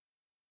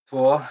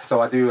tour. So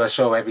I do a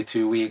show every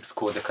 2 weeks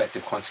called the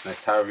Collective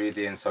Consciousness Tarot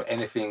Reading. So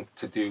anything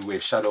to do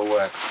with shadow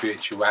work,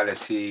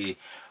 spirituality,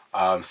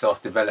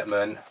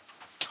 self-development.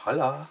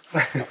 Holla.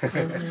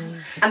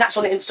 And that's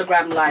on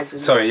Instagram Live, isn't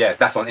it? Sorry, yeah,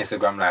 that's on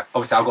Instagram Live.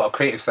 Obviously, I've got a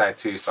creative side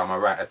too, so I'm a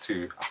writer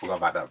too. I forgot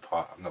about that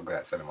part. I'm not good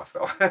at selling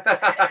myself.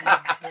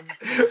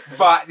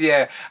 But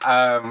yeah,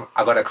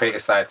 I got a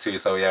creative side too.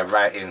 So yeah,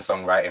 writing,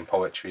 songwriting,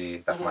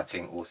 poetry. That's my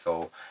thing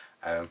also.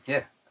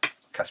 Yeah,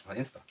 catch me on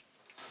Insta.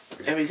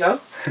 There we go.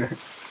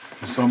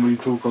 Can somebody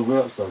talk over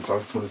that side? So I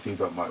just want to see if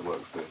that mic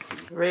works there.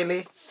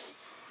 Really?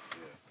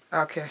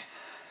 Okay.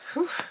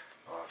 Whew.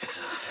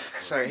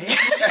 Sorry.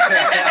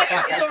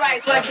 It's all right.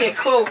 It's working.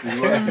 Cool.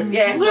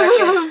 Yeah, it's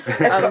working.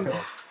 Let's go.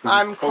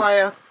 I'm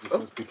Choir. This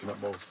one's picking up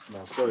most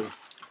now. Sorry.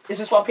 Is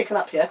this what I'm picking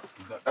up? Yeah.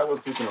 That was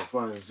picking up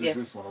fine. It's just Yeah.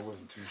 this one I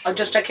wasn't too sure. I'm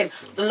just checking.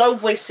 The low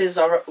voices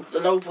are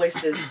the low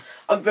voices.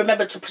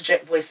 Remember to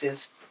project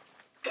voices.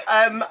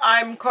 I'm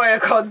Koya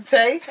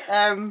Conte.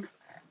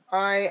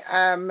 I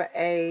am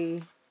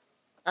a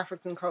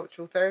African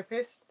cultural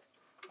therapist.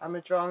 I'm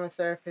a drama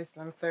therapist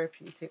and I'm a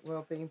therapeutic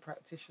wellbeing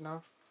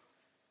practitioner.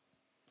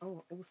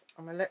 Oh, also,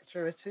 I'm a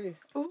lecturer too.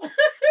 Forgot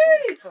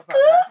about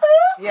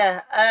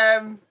that.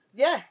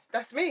 Yeah,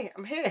 that's me.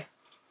 I'm here.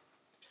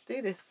 Let's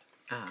do this.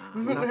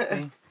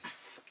 Lovely.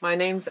 My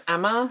name's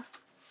Amma.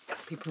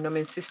 People know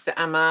me as Sister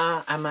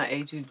Amma. Amma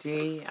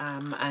Ejudi.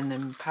 I'm an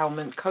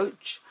empowerment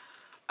coach.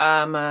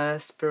 I'm a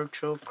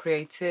spiritual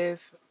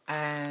creative,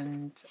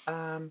 and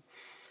I'm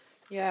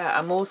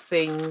all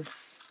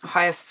things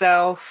higher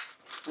self,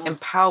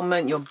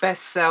 empowerment, your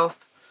best self,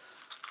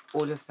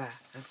 all of that.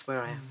 That's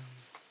where I am.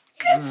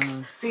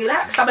 Yes. See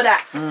that? Some of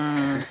that.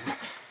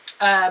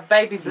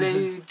 Baby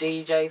Blue,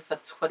 DJ for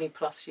 20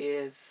 plus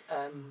years,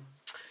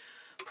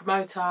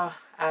 promoter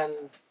and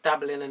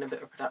dabbling in a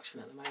bit of production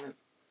at the moment.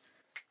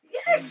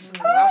 Yes.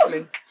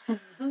 Lovely.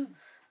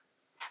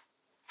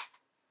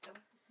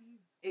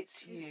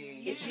 It's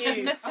you. It's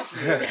you.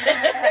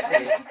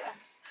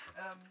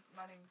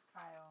 My name's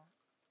Kyle.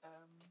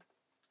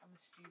 I'm a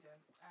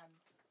student and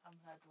I'm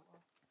her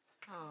daughter.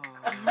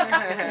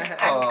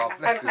 Oh,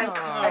 bless you.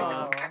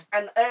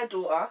 And her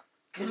daughter,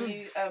 can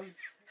you,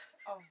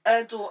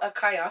 her daughter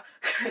Kaya,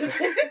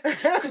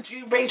 could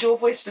you raise your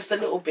voice just a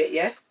little bit,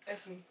 yeah?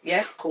 Okay.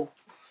 Yeah, cool.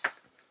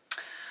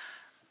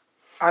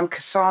 I'm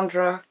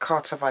Cassandra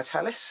Carter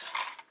Vitalis.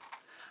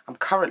 I'm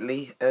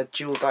currently a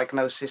dual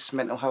diagnosis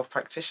mental health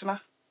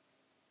practitioner.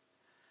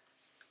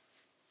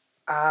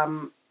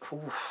 I've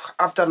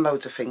done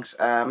loads of things.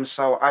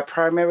 So I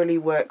primarily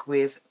work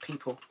with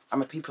people.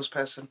 I'm a people's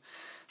person.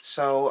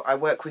 So I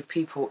work with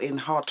people in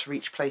hard to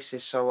reach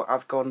places. So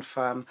I've gone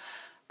from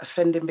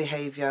offending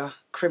behaviour,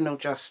 criminal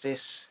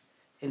justice,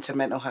 into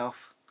mental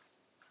health,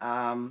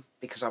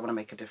 because I want to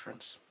make a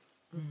difference.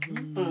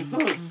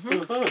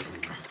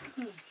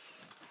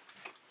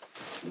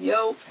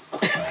 Yo.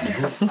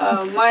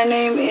 My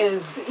name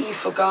is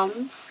Aoife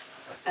Gums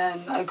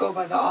and I go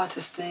by the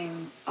artist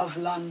name of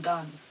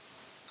London.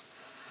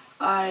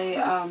 I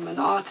am an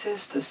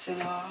artist, a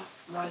singer,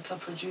 writer,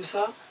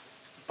 producer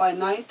by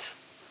night.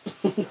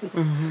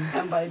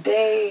 And by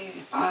day,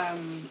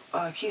 I'm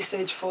a Key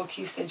Stage 4,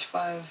 Key Stage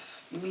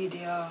 5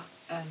 media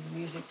and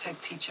music tech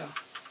teacher.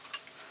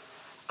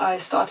 I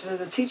started as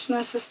a teaching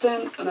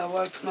assistant and I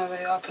worked my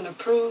way up in a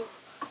Peru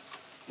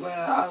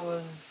where I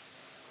was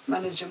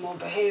managing more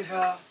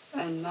behavior,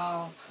 and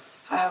now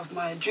I have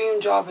my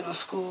dream job in a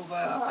school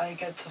where I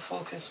get to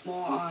focus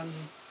more on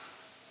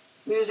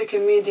music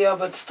and media,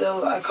 but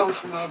still I come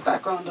from a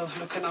background of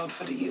looking out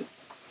for the youth.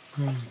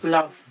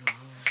 Love.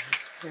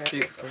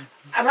 Beautiful.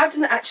 And I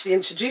didn't actually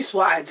introduce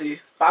what I do,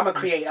 but I'm a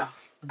creator.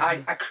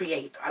 I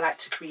create. I like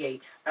to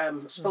create.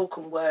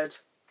 Spoken word,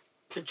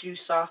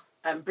 producer,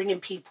 bringing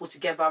people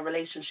together,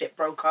 relationship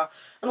broker,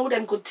 and all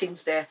them good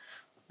things there.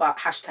 But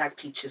hashtag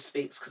Peaches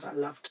Speaks because I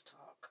love to talk.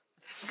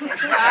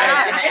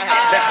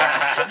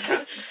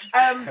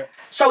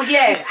 So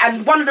yeah,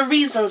 and one of the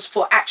reasons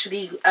for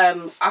actually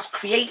us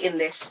creating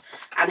this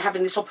and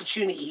having this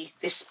opportunity,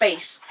 this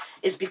space,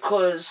 is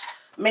because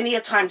many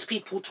a times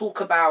people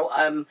talk about,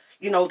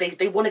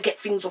 they want to get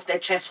things off their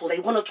chest, or they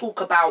want to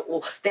talk about,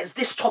 or there's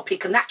this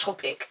topic and that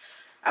topic.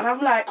 And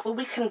I'm like, well,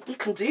 we can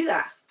do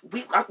that.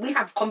 We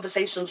have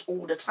conversations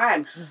all the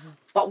time.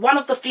 But one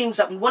of the themes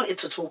that we wanted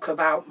to talk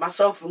about,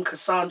 myself and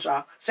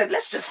Cassandra, said,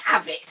 let's just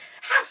have it.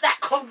 Have that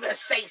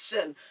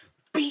conversation.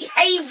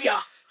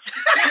 Behaviour.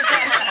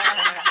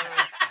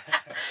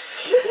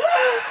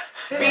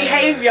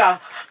 Behaviour.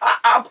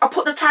 I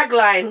put the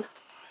tagline,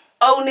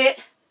 own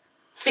it,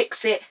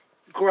 fix it,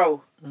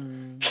 grow.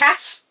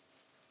 Cass,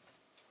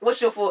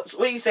 what's your thoughts?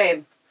 What are you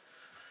saying?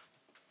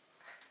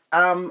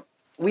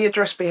 We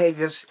address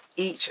behaviours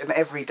each and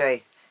every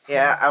day.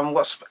 Yeah, and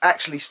what's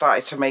actually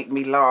started to make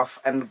me laugh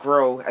and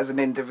grow as an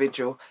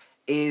individual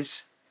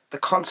is the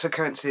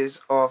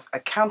consequences of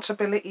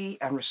accountability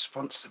and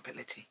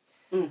responsibility.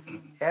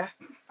 Yeah,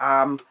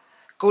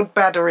 good,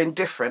 bad, or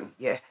indifferent.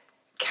 Yeah,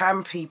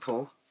 can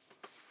people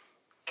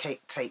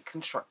take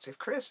constructive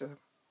criticism?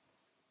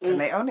 Can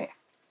they own it?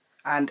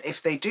 And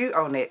if they do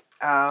own it,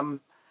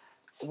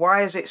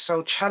 why is it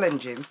so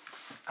challenging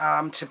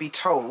to be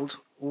told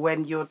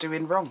when you're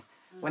doing wrong,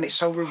 when it's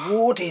so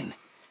rewarding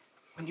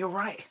when you're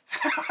right?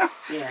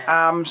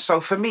 Yeah.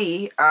 So for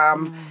me,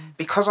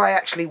 because I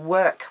actually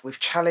work with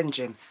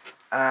challenging,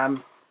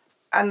 and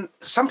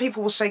some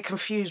people will say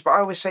confused, but I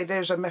always say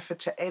there's a method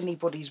to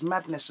anybody's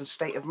madness and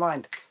state of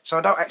mind. So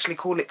I don't actually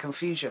call it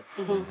confusion.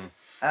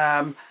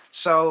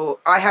 So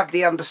I have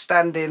the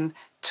understanding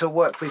to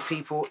work with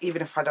people,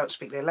 even if I don't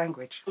speak their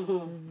language.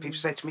 People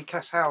say to me,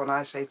 Cass, how? And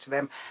I say to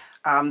them,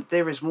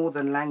 there is more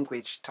than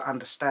language to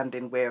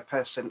understanding where a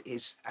person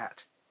is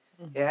at.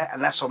 Yeah,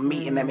 and that's on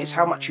meeting them. It's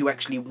how much you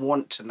actually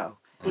want to know.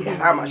 Yeah,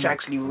 how much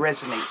actually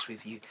resonates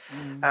with you.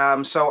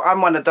 So I'm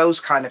one of those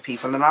kind of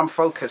people, and I'm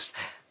focused.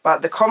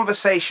 But the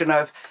conversation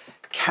of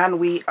can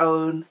we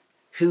own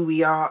who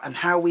we are and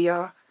how we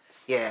are,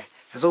 yeah,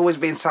 has always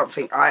been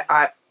something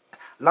I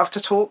love to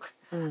talk.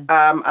 And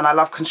I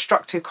love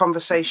constructive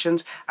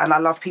conversations, and I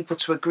love people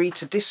to agree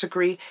to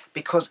disagree,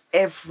 because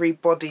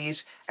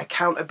everybody's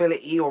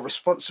accountability or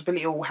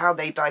responsibility or how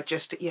they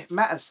digest it,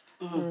 matters.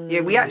 Yeah,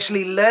 we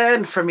actually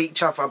learn from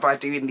each other by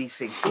doing these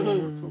things.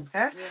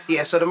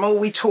 Yeah, so the more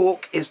we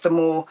talk is the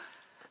more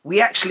we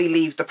actually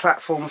leave the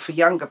platform for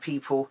younger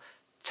people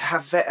to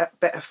have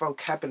better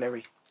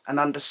vocabulary and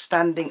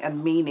understanding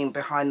and meaning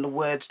behind the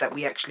words that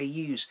we actually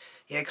use.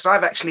 Yeah, because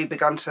I've actually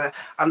begun to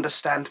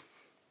understand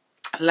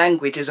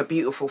language is a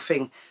beautiful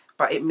thing,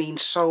 but it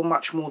means so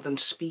much more than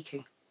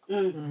speaking.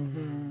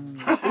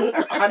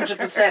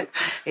 100%.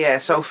 Yeah,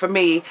 so for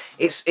me,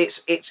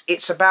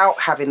 it's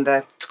about having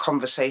the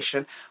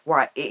conversation.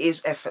 Right, it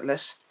is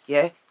effortless,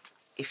 yeah,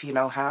 if you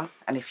know how,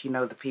 and if you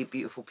know the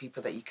beautiful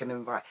people that you can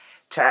invite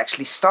to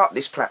actually start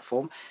this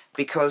platform,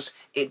 because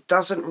it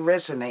doesn't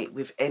resonate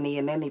with any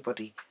and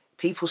anybody.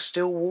 People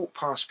still walk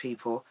past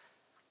people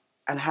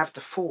and have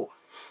the thought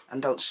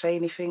and don't say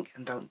anything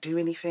and don't do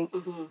anything.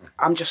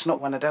 I'm just not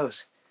one of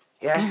those.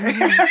 Yeah.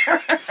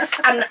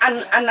 and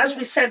as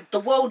we said, the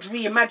world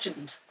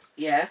reimagined.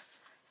 Yeah.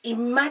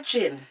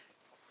 Imagine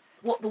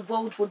what the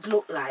world would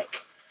look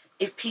like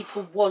if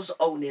people was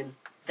owning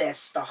their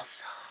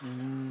stuff.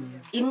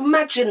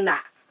 Imagine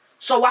that.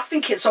 So I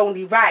think it's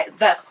only right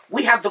that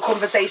we have the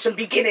conversation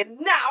beginning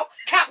now.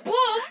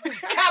 Kaboom!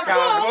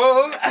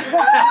 Kaboom!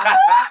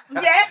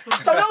 Yeah.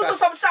 So those are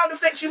some sound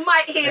effects you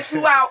might hear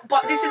throughout,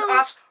 but this is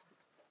us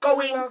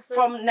going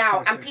from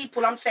now. And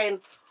people, I'm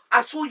saying,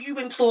 I saw you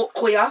in Thought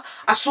Queer.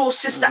 I saw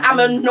Sister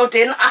Amma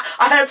nodding.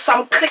 I heard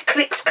some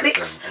clicks.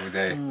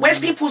 Where's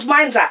people's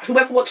minds at?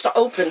 Whoever wants to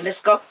open,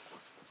 let's go.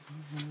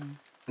 You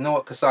know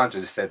what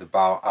Cassandra just said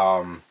about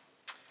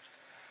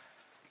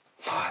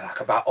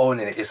about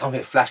owning it? It's something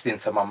that flashed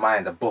into my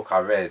mind. A book I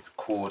read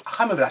called, I can't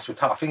remember the actual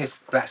title. I think it's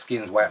Black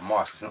Skins, White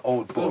Masks. It's an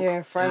old book.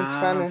 Yeah, Frantz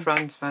Fanon.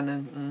 Frantz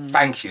Fanon.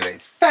 Thank you,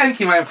 ladies. Thank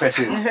you, my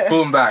impressions.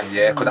 Boom, bang,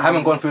 yeah. Because I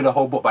haven't gone through the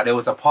whole book, but there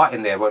was a part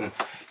in there when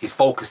he's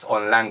focused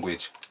on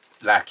language,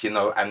 like, you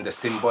know, and the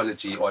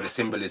symbology or the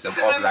symbolism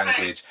of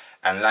language,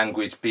 and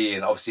language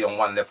being obviously on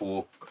one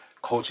level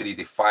culturally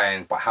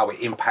defined, but how it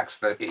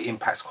impacts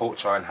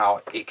culture, and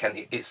how it can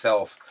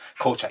itself,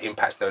 culture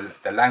impacts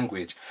the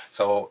language.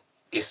 So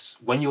it's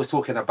when you're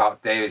talking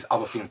about there is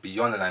other things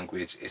beyond the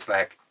language, it's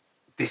like,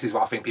 this is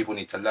what I think people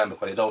need to learn,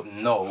 because they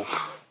don't know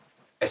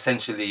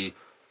essentially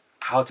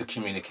how to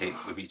communicate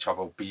with each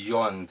other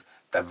beyond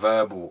the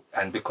verbal.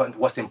 And because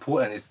what's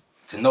important is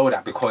to know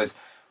that, because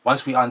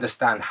once we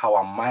understand how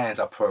our minds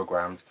are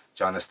programmed,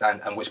 do you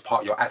understand, and which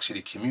part you're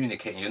actually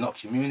communicating, you're not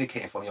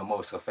communicating from your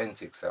most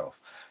authentic self.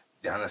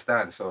 Do you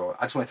understand? So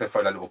I just wanted to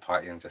throw that little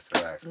part in just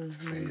to to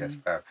say yes.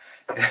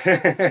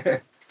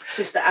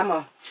 Sister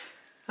Amma.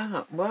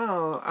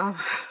 Wow.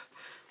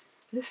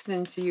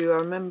 Listening to you, I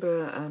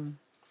remember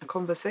a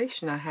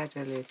conversation I had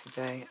earlier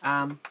today.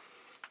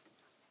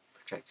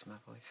 Projecting my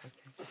voice,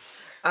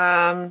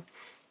 okay.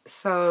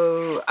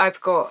 So I've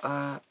got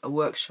a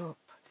workshop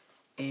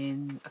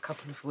in a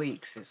couple of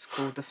weeks. It's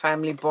called the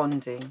Family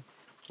Bonding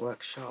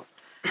Workshop.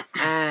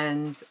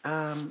 And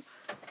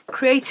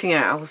creating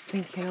it, I was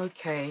thinking,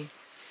 okay,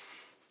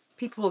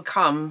 people will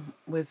come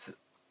with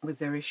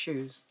their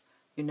issues,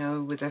 you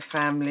know, with their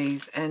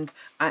families, and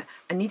I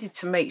needed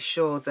to make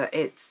sure that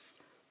it's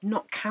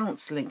not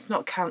counselling. It's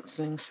not a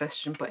counselling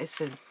session, but it's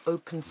an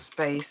open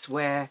space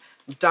where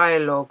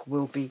dialogue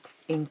will be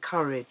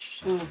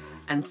encouraged,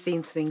 and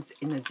seeing things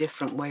in a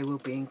different way will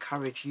be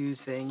encouraged,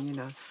 using, you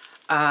know,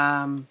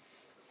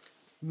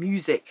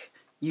 music,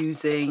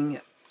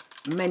 using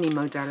many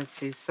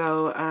modalities.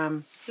 So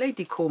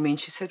lady called me and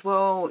she said,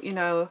 well, you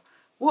know,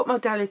 what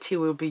modality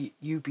will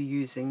you be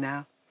using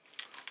now?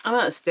 I'm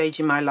at a stage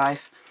in my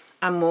life,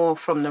 I'm more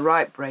from the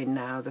right brain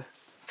now, the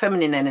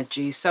feminine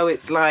energy. So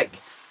it's like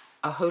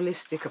a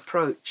holistic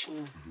approach.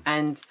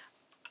 And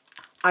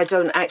I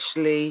don't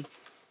actually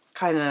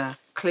kind of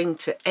cling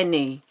to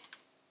any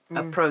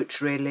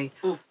approach, really.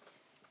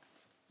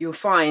 You'll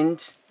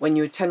find when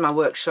you attend my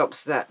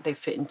workshops that they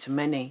fit into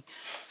many.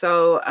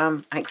 So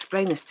I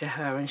explained this to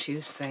her, and she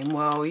was saying,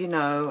 well, you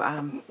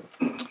know,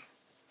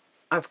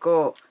 I've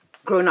got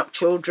grown-up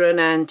children,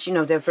 and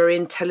they're very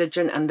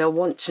intelligent and they'll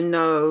want to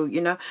know,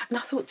 And I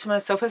thought to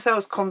myself, as I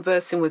was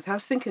conversing with her, I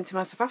was thinking to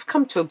myself, I've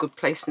come to a good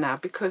place now,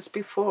 because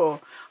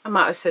before I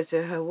might have said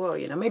to her, well,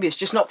 maybe it's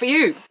just not for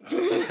you.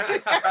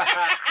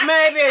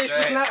 Maybe it's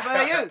just not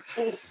for you.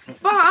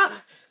 But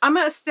I'm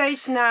at a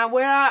stage now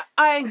where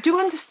I do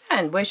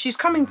understand where she's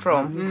coming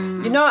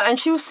from, and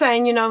she was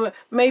saying,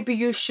 maybe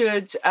you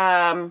should,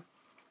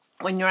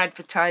 when you're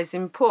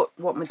advertising, put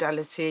what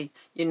modality,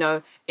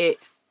 it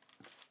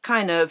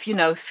kind of,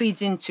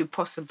 feeds into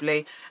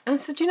possibly. And I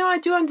said, I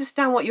do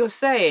understand what you're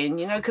saying,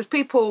 because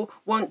people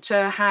want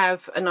to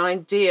have an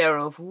idea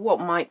of what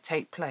might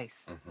take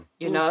place,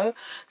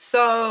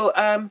 So,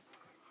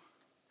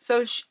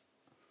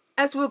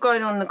 as we were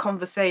going on in the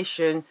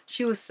conversation,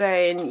 she was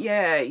saying,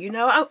 yeah,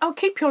 I'll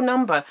keep your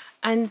number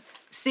and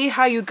see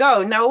how you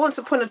go. Now, once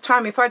upon a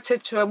time, if I'd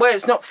said to her, well,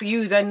 it's not for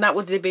you, then that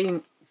would have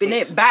been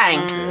it,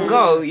 bang,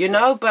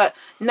 go, But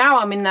now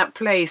I'm in that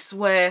place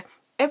where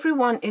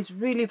everyone is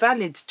really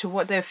valid to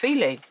what they're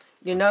feeling,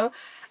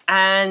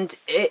 And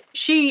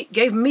she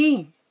gave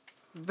me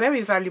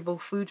very valuable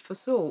food for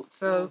thought.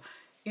 So,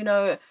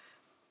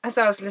 as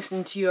I was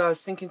listening to you, I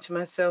was thinking to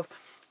myself,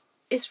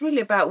 it's really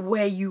about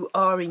where you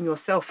are in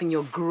yourself, in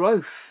your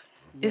growth,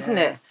 isn't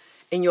it?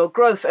 In your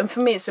growth. And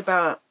for me, it's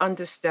about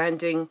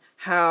understanding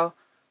how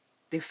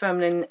the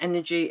feminine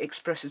energy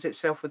expresses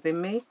itself within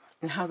me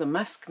and how the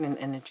masculine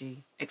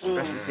energy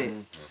expresses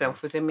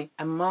itself within me,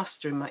 and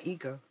mastering my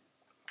ego.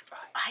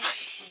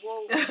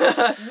 Whoa.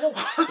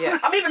 Yeah.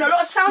 I'm even a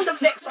lot of sound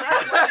effects on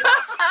that.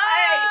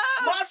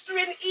 Hey,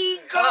 mastering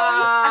ego.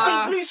 I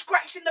see Blue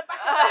scratching the back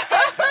of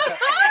my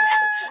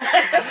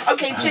head.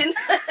 Okay, Chin.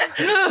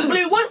 So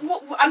Blue, what,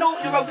 I know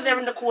you're over there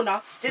in the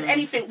corner.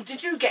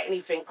 Did you get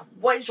anything?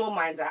 What is your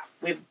mind at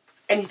with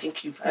anything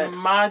you've heard?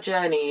 My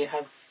journey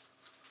has...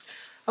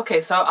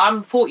 Okay, so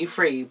I'm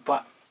 43,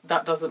 but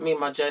that doesn't mean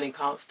my journey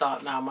can't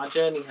start now. My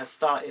journey has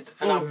started,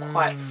 and I'm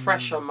quite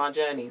fresh on my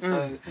journey.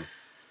 So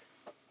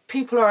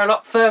people are a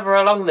lot further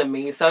along than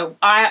me. So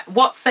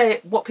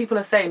what people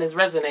are saying is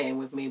resonating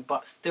with me,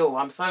 but still,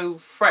 I'm so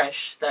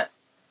fresh that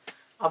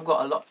I've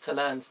got a lot to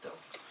learn still.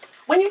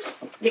 When you...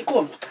 Yeah, go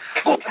on.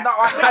 No,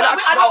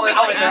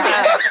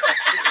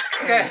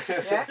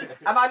 yeah,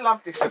 and I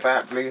love this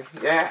about Blue.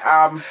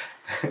 Yeah,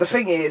 the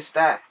thing is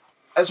that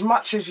as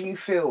much as you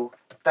feel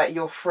that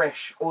you're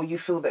fresh, or you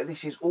feel that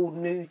this is all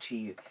new to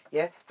you,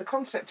 yeah, the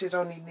concept is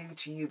only new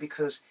to you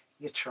because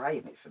you're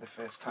trying it for the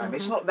first time.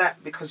 It's not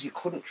that because you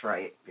couldn't try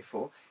it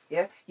before.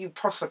 Yeah, you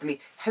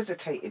possibly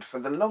hesitated for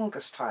the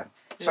longest time.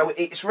 So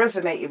it's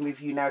resonating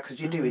with you now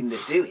because you're doing the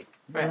doing.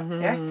 Right.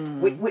 Yeah,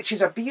 which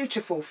is a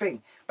beautiful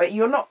thing. But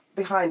you're not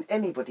behind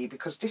anybody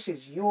because this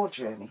is your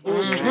journey.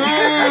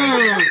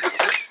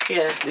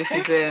 Yeah, This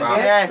is it.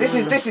 Yeah,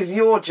 this is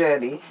your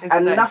journey, and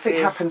Exactly. nothing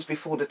happens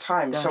before the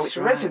time. So That's it's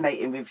right.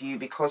 resonating with you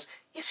because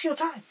it's your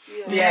time.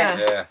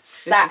 Yeah.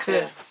 This is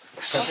it.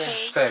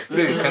 So,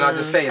 Blue, can I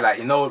just say,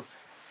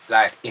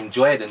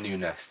 enjoy the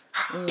newness,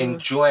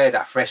 enjoy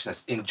that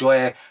freshness,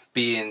 enjoy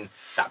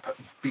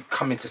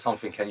coming to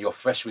something and you're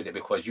fresh with it,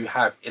 because you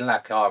have in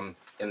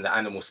the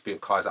animal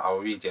spirit cards that I'll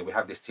read you, we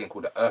have this thing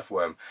called the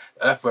earthworm.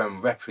 The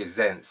earthworm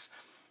represents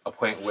a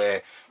point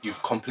where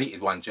you've completed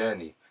one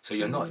journey. So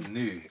you're not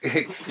new.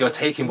 You're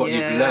taking what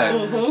you've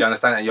learned. Do you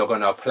understand? And you're going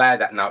to apply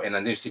that now in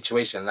a new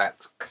situation. Like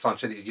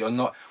Cassandra,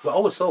 we're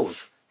old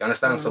souls. You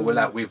understand? So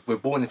we're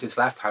born into this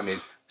lifetime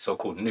is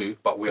so-called new,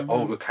 but we're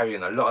old. We're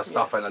carrying a lot of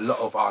stuff and a lot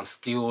of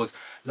skills,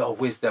 a lot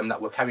of wisdom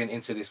that we're carrying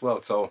into this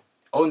world. So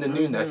own the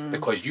newness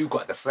because you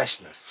got the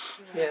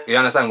freshness. Yeah. You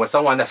understand? When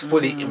someone that's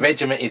fully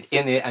regimented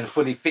in it and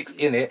fully fixed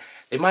in it,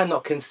 they might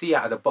not can see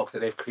out of the box that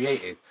they've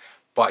created.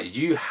 But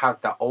you have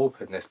that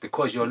openness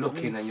because you're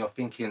looking and you're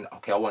thinking,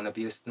 okay, I want to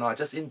be this. No,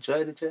 just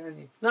enjoy the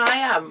journey. No, I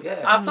am.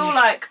 Yeah. I feel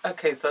like,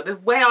 okay, so the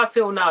way I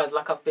feel now is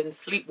like I've been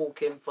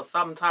sleepwalking for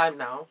some time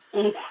now.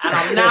 And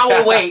I'm now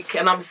awake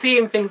and I'm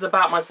seeing things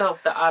about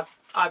myself that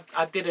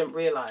I didn't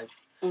realise.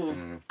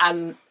 And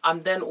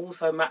I'm then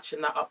also matching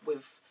that up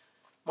with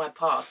my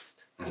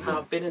past. And how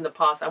I've been in the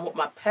past and what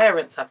my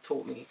parents have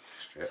taught me.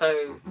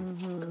 So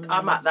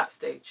I'm at that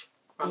stage.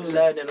 I'm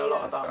learning a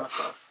lot about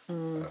myself.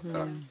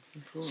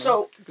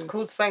 So, It's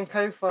called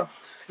Sankofa.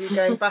 So you're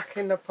going back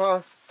in the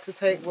past to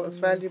take what's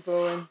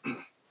valuable and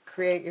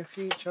create your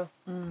future.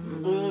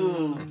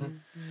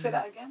 Say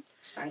that again.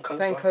 Sankofa.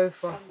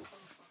 Sankofa.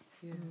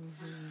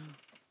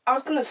 I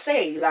was going to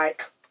say,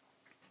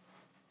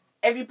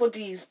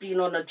 everybody's been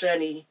on a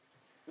journey,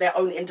 their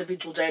own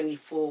individual journey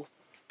for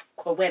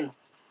when,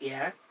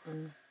 yeah?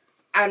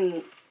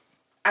 And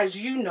as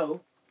you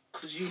know,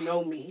 because you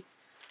know me,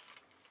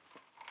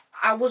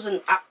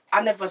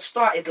 I never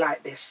started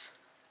like this.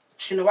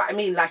 Do you know what I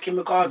mean? Like in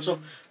regards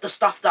of the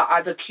stuff that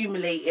I've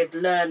accumulated,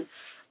 learned,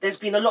 there's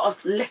been a lot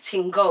of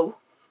letting go.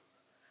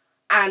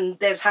 And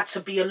there's had to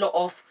be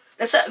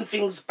there's certain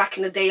things back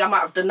in the day I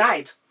might have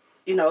denied,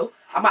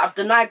 I might have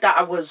denied that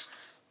I was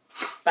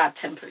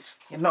bad-tempered.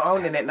 You're not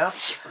owning it now.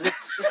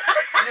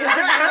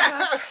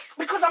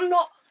 Because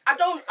I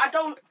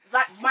don't,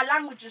 my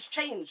language has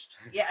changed,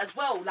 as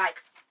well.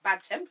 Like,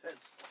 bad-tempered.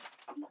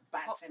 I'm not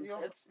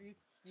bad-tempered.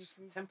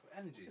 Temper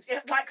energies. Yeah,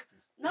 like,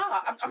 no,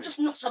 I'm just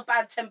not a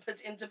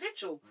bad-tempered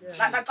individual.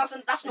 Like,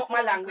 that's not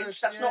my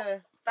language. That's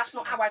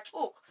not how I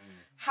talk.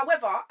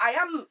 However, I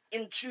am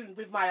in tune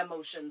with my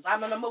emotions.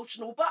 I'm an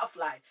emotional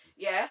butterfly,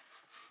 yeah?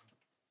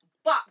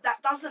 But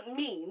that doesn't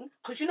mean,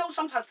 because you know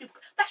sometimes people,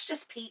 that's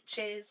just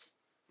peaches,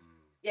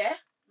 yeah?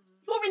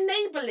 You're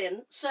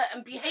enabling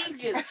certain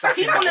behaviours.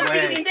 People have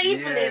been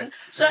enabling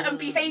certain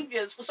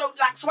behaviours so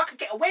I could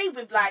get away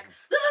with like,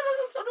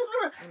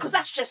 because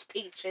that's just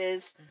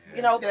peaches,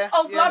 you know. Blah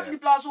blah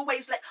blah's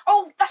always like,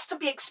 oh, that's to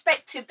be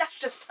expected. That's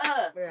just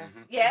her.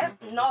 Yeah.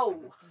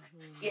 No.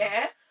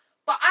 Yeah.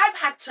 But I've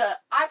had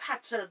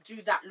to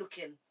do that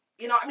looking.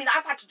 You know, I mean,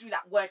 I've had to do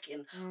that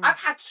working. I've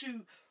had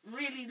to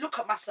really look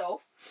at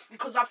myself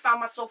because I've found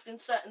myself in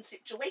certain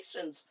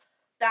situations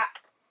that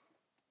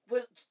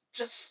were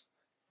just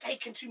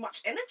taking too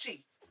much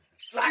energy,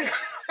 like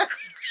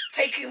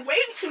taking way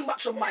too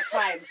much of my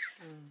time.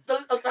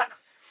 Like,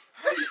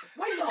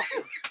 why are you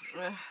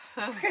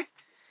laughing?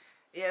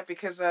 Yeah,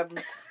 because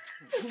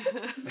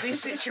these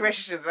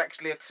situations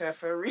actually occur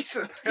for a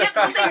reason. They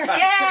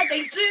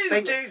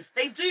do.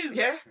 They do.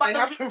 Yeah, but they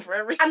happen for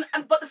a reason.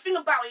 But the thing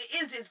about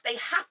it is they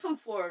happen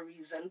for a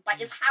reason,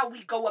 but it's how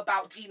we go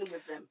about dealing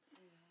with them.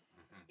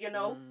 You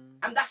know,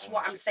 and that's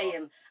what I'm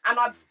saying. And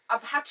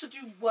I've had to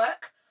do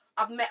work.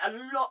 I've met a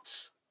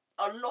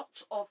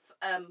lot of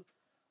I'm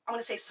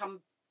gonna say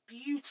some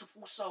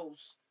beautiful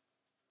souls,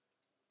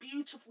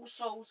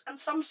 and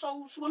some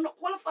souls who are not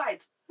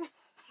qualified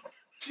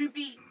to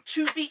be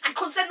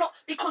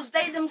because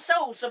they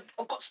themselves have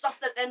got stuff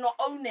that they're not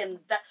owning,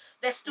 that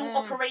they're still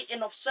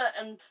operating off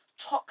certain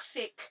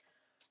toxic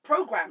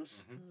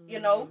programs, you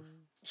know.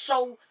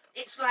 So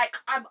it's like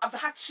I've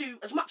had to,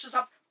 as much as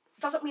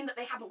doesn't mean that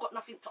they haven't got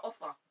nothing to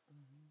offer.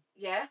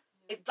 Yeah,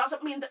 it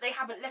doesn't mean that they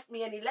haven't left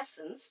me any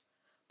lessons.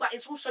 But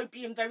it's also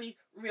being very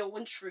real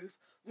and truth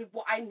with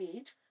what I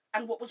need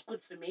and what was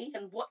good for me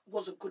and what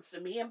wasn't good for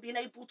me, and being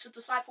able to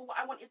decipher what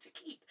I wanted to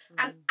keep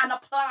and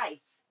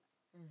apply.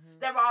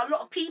 There are a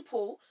lot of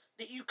people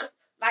that you could,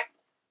 like,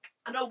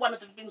 I know one of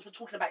the things we're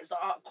talking about is the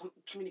art of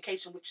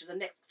communication, which is a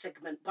next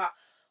segment. But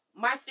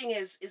my thing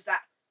is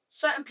that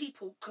certain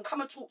people can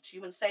come and talk to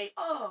you and say,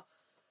 oh,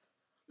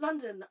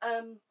 London,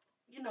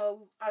 you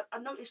know, I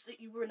noticed that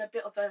you were in a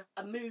bit of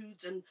a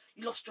mood and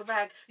you lost your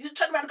rag. You just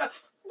turn around and go,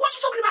 what are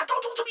you talking about?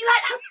 Don't talk to me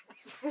like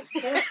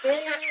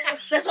that.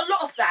 There's a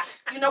lot of that,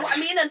 you know what I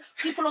mean? And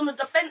people on the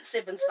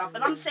defensive and stuff.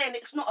 And I'm saying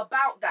it's not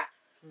about that.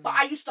 But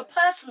I used to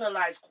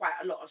personalise quite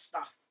a lot of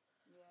stuff.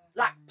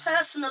 Like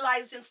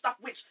personalising stuff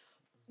which,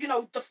 you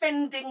know,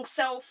 defending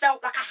self,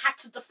 felt like I had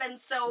to defend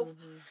self.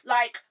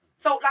 Like,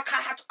 felt like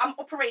I'm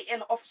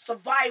operating off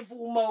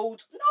survival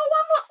mode. No,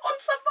 I'm not on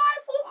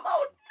survival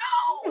mode.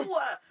 No.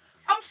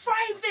 I'm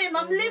thriving,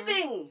 I'm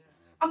living,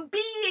 I'm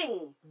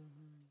being.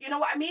 You know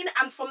what I mean?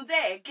 And from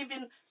there,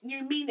 giving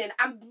new meaning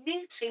and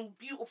meeting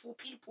beautiful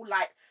people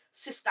like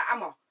Sister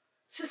Amma.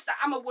 Sister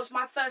Amma was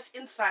my first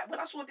insight. When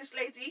I saw this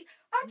lady,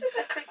 I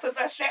didn't click with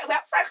her straight away. I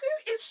was like,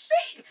 who is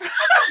she? I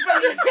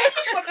don't believe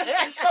anybody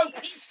is so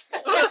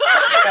peaceful.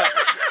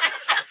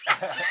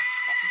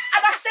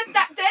 And I said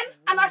that then,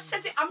 and I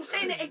said it, I'm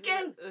saying it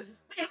again.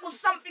 It was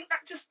something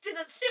that just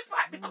didn't sit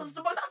right because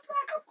the most, I was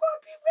like, I've got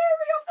to be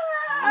wary of her.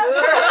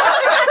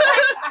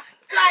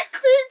 Like,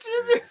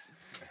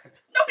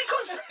 no,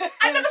 because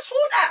I never saw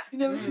that. You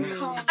never seen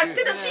calm. I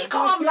didn't see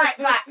calm like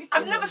that.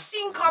 I've never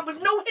seen calm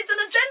with no hidden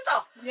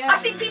agenda. Yeah. I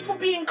see people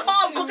being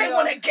calm because they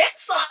want to get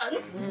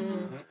something.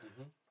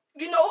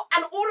 You know,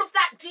 and all of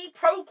that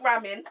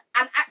deprogramming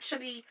and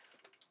actually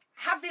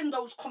having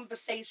those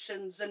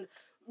conversations and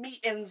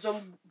meetings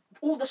and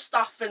all the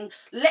stuff and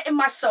letting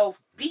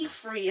myself be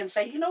free and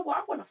say, you know what,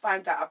 I want to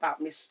find out about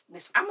Miss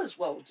Amma's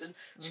world, and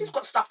she's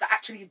got stuff that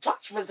actually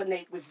does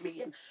resonate with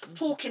me, and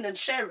talking and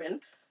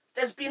sharing.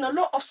 There's been a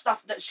lot of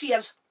stuff that she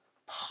has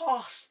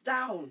passed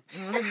down.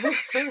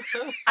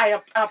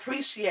 I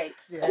appreciate.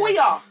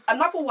 Koya,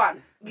 another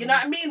one. You know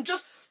what I mean?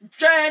 Just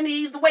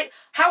journey, the way,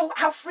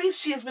 how free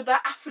she is with her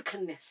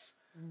Africanness.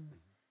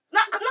 No,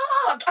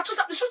 she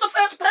was the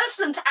first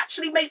person to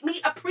actually make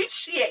me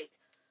appreciate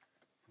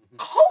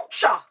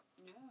culture.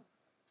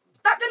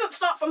 That didn't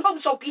start from home.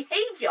 So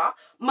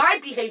my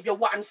behaviour,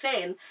 what I'm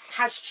saying,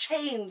 has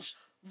changed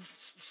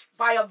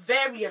via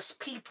various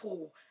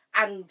people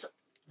and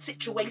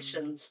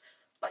situations.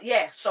 But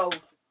yeah, so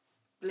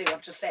Lee,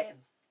 I'm just saying.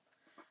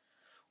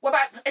 What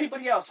about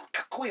anybody else?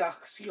 Koya,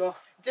 see your...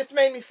 Just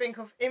made me think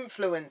of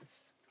influence.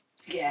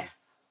 Yeah.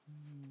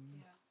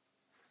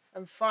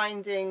 And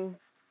finding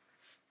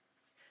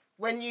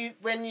when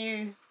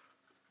you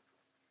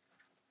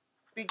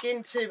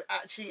begin to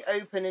actually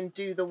open and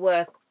do the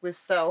work with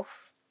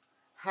self,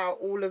 how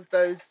all of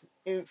those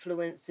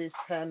influences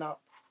turn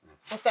up.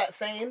 What's that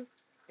saying?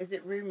 Is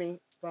it Rumi?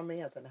 I don't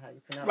know how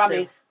you pronounce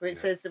it. Where it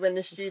says that when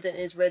the student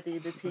is ready,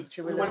 the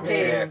teacher will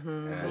appear.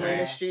 And when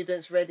the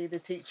student's ready, the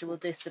teacher will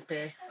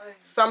disappear.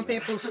 Some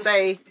people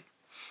stay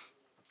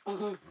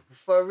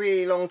for a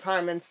really long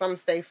time, and some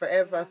stay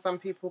forever. Some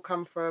people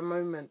come for a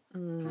moment,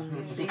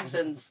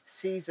 Seasons.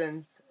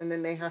 and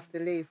then they have to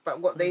leave. But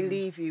what they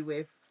leave you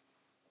with,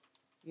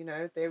 you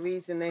know, their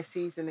reason their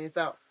season is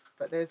up,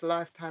 but there's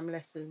lifetime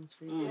lessons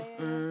for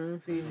you,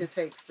 for you to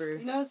take through.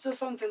 You know, it's just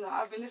something that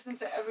I've been listening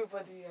to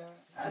everybody,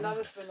 and I've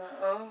just been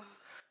like, oh.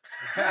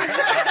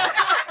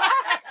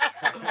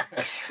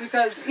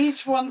 Because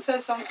each one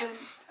says something,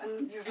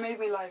 and you've made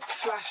me like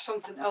flash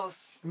something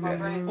else in my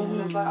brain.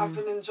 And it's like I've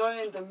been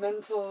enjoying the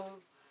mental,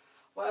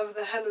 whatever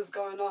the hell is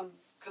going on,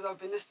 because I've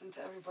been listening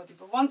to everybody.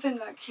 But one thing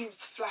that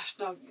keeps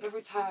flashing up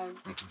every time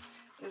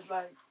is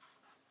like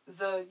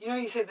you know,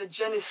 you say the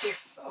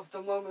genesis of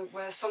the moment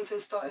where something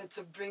started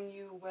to bring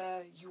you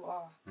where you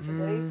are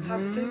today,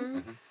 type of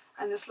thing.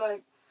 And it's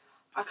like,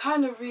 I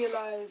kind of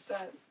realized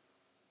that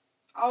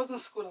I was in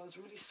school, I was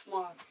really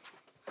smart,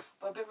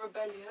 but a bit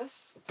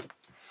rebellious.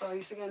 So I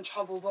used to get in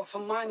trouble, but for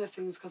minor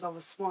things because I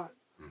was smart.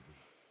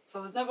 So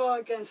I was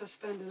never getting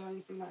suspended or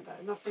anything like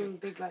that, nothing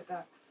big like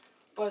that.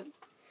 But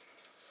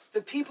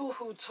the people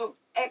who took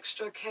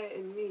extra care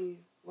in me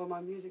were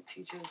my music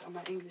teachers and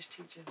my English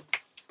teachers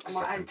and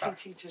my IT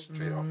teachers.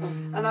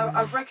 And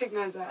I've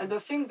recognised that. And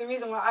the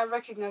reason why I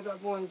recognise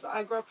that more is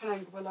I grew up in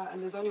Anguilla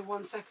and there's only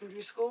one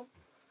secondary school.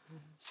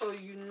 So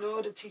you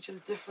know the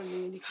teachers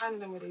differently and you kind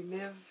of know where they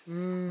live.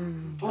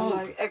 And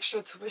like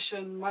extra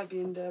tuition might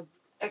be in the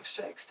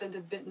extra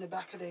extended bit in the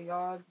back of their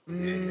yard. So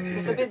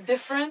it's a bit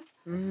different.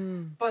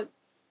 But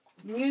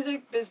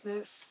music,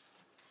 business,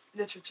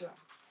 literature,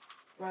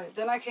 right?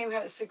 Then I came here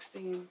at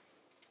 16.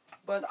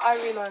 But I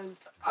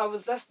realised I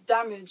was less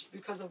damaged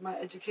because of my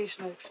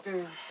educational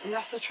experience. And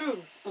that's the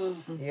truth.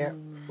 Yeah.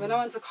 When I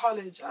went to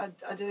college,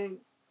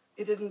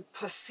 it didn't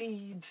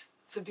proceed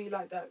to be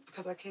like that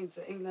because I came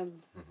to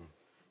England.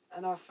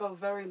 And I felt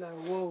very like,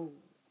 whoa,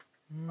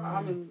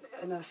 I'm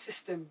in a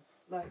system.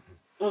 Like,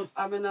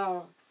 I'm in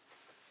a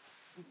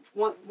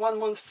 1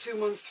 month, 2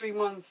 months, 3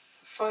 months,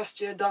 first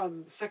year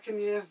done, second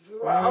year,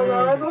 I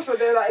don't know for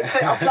they like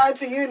say apply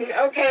to uni.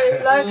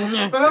 Okay, like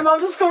remember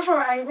I'm just coming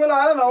from Anguilla,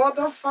 I don't know what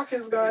the fuck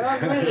is going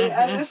on really.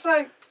 And it's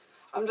like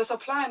I'm just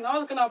applying. I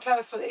was gonna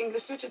apply for the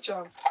English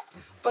literature.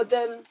 But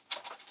then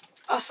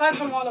aside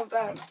from all of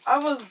that, I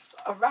was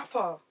a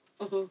rapper.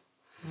 And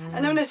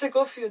then when they said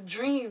go for your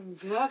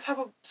dreams, you know, that type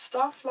of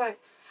stuff, like,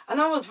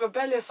 and I was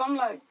rebellious. I'm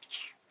like,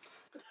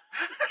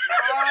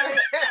 I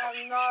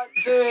am not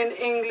doing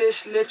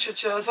English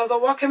literature. So I was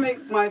like, what can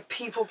make my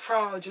people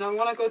proud? You know, I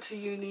want to go to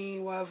uni,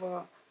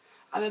 whatever.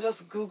 And I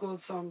just Googled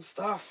some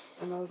stuff.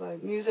 And I was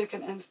like, music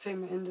and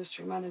entertainment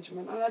industry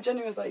management. And I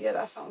genuinely was like, yeah,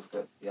 that sounds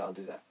good. Yeah, I'll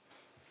do that.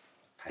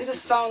 It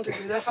just sounded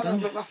good. That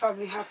sounded make my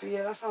family happy.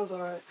 Yeah, that sounds all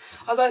right.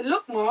 I was like,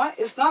 look, Ma,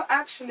 it's not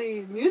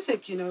actually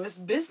music, you know. It's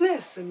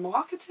business and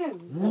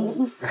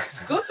marketing. It's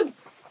good.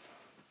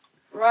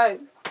 Right.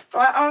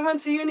 I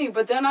went to uni,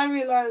 but then I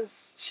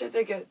realized, shit,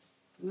 they get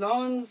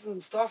loans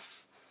and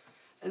stuff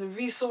and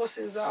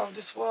resources out of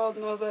this world.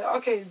 And I was like,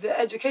 okay, the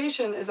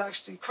education is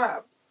actually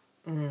crap.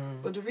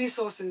 But the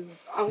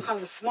resources, I'm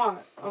kind of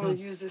smart. I'm going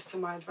to use this to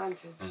my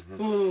advantage.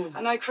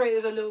 And I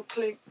created a little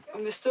clique,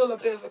 and we're still a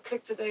bit of a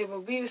clique today,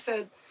 but we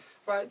said,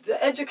 right,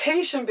 the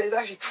education bit is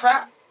actually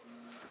crap.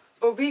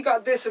 But we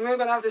got this, and we're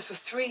going to have this for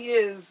 3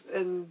 years,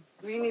 and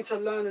we need to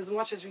learn as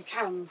much as we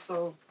can,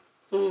 so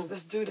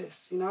let's do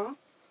this, you know?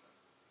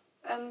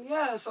 And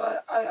yeah, so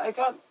I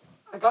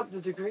got the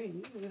degree.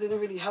 It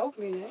didn't really help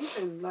me in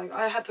anything. Like,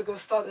 I had to go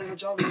start a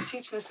job as a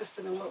teaching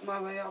assistant and work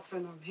my way up,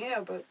 and I'm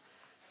here, but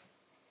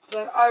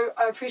like, I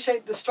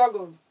appreciate the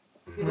struggle,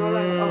 you know,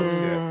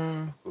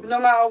 like, no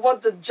matter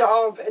what the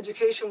job,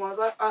 education was,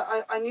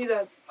 I knew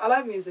that I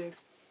like music.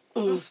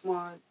 I'm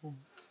smart.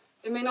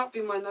 It may not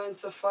be my 9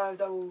 to 5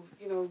 that will,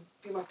 you know,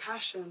 be my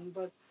passion,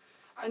 but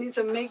I need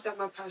to make that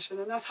my passion.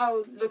 And that's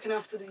how looking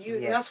after the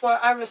youth. And that's why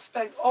I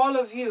respect all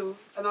of you.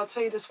 And I'll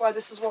tell you this why,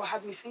 this is what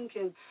had me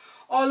thinking.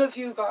 All of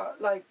you got,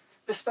 like,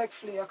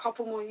 respectfully, a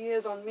couple more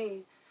years on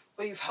me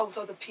where you've helped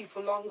other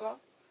people longer.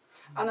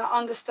 And I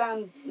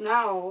understand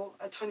now,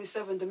 at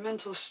 27, the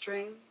mental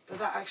strain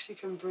that actually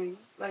can bring,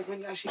 like when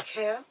you actually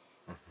care.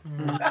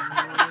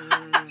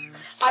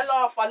 I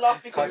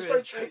laugh because it's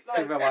so true.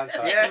 Like,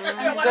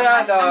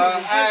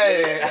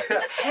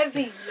 it's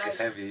heavy. Like, It's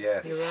heavy,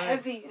 yes. It's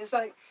heavy. It's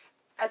like,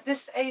 at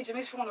this age, it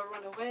makes me want to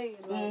run away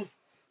and like,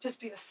 just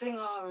be a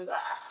singer. And,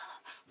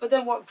 But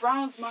then what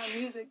grounds my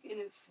music in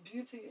its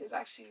beauty is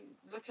actually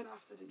looking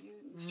after the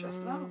youth and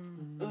stressing out.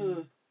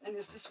 And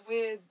it's this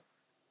weird...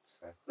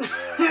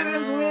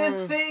 this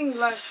weird thing,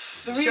 like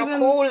the reason. You're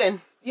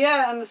calling.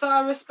 Yeah, and so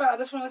I just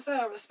want to say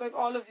I respect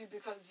all of you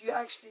because you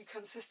actually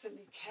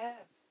consistently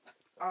care.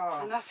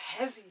 And that's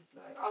heavy.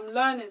 Like, I'm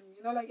learning,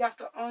 you know, like you have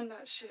to own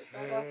that shit.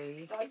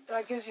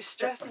 That gives you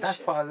stress and That's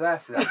shit. part of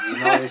life, like, you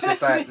know, it's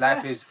just like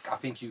life is, I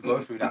think you go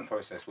through that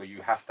process where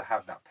you have to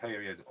have that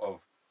period of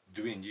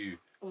doing you,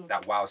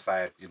 that wild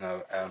side, you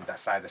know, that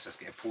side that's just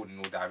getting pulled in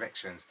all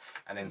directions.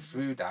 And then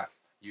through that,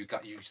 you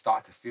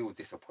start to feel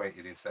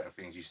disappointed in certain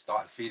things. You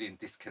start feeling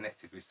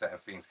disconnected with certain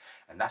things,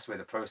 and that's where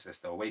the process,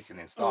 the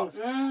awakening starts.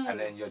 And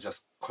then you're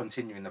just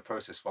continuing the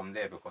process from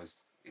there because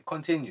it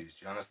continues.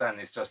 Do you understand?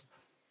 It's just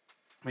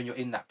when you're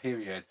in that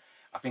period,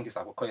 I think it's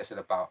like what Koya said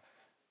about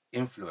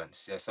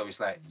influence. Yeah, so it's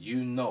like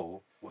you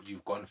know what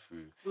you've gone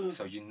through,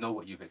 so you know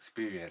what you've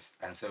experienced,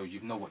 and so you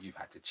know what you've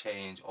had to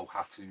change or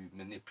how to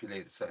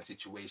manipulate certain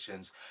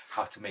situations,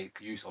 how to make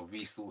use of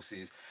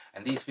resources,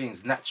 and these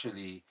things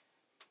naturally.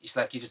 It's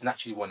like you just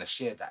naturally want to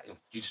share that.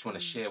 You just want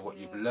to share what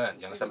you've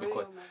learned. You understand?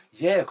 Because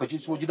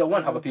you don't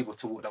want other people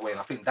to walk that way, and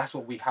I think that's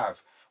what we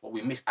have, what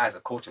we miss as a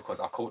culture,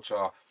 because our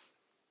culture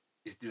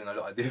is doing a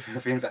lot of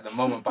different things at the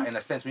moment. But in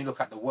a sense, when you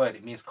look at the word,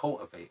 it means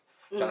cultivate.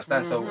 Do you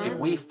understand? So if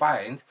we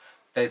find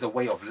there's a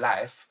way of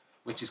life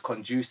which is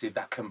conducive,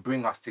 that can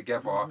bring us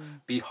together,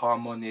 be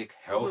harmonic,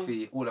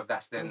 healthy, all of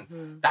that,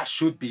 then that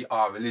should be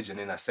our religion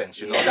in a sense,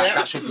 you know,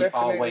 that should be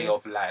our way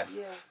of life. Do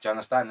you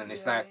understand? And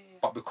it's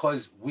but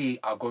because we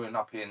are growing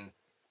up in,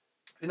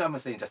 you know, I'm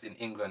not saying just in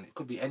England, it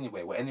could be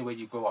anywhere, anywhere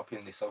you grow up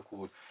in this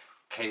so-called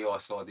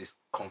chaos or this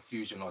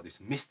confusion or this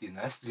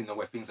mistiness, you know,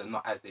 where things are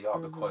not as they are,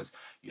 because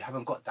you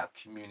haven't got that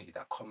community,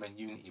 that common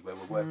unity where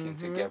we're working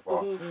together.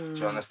 Do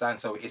you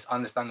understand? So it's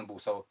understandable.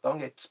 So don't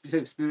get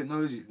spirit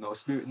knows you. No,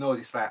 spirit knows.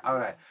 It's like, all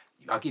right,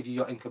 I'll give you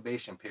your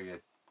incubation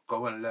period.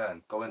 Go and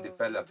learn. Go and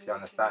develop. You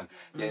understand?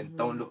 Yeah.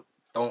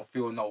 Don't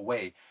feel no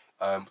way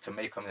to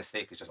make a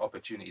mistake. It's just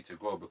opportunity to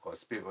grow, because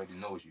spirit already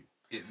knows you.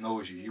 It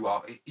knows you.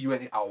 You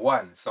and it are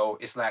one. So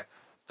it's like,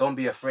 don't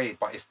be afraid.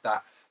 But it's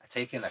that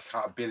taking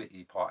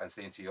accountability part and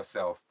saying to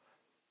yourself,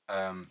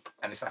 and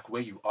it's like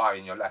where you are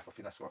in your life. I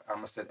think that's what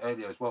Emma said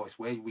earlier as well. It's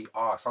where we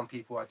are. Some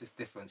people are at just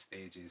different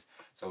stages.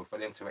 So for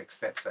them to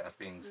accept certain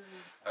things,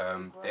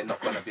 they're not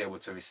going to be able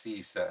to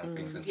receive certain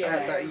things. And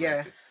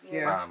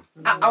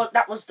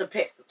that was the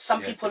bit.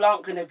 Some people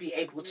aren't going to be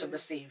able to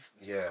receive.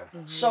 Yeah.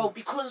 So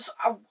because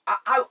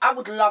I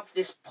would love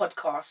this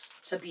podcast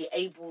to be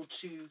able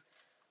to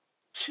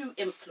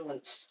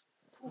influence.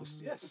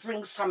 Yes.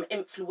 Bring some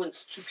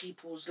influence to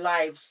people's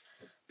lives,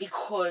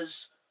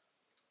 because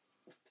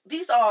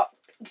these are,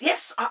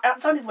 yes, I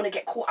don't even want to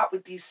get caught up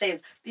with these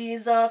sayings.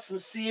 These are some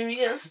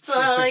serious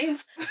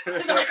times. I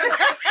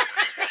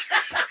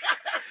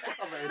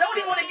don't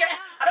even want to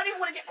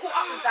get caught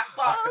up with that.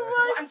 But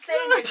what I'm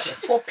saying is,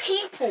 for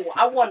people,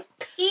 I want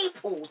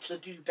people to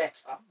do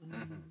better.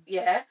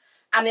 Yeah,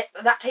 and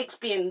that takes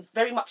being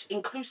very much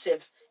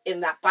inclusive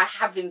in that, by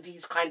having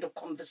these kind of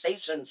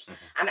conversations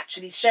and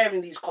actually sharing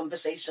these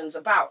conversations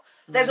about.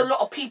 There's a lot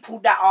of people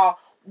that are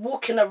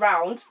walking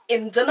around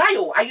in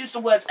denial. I used the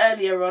word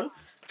earlier on,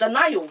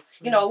 denial,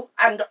 you know,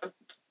 and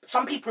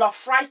some people are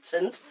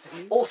frightened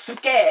or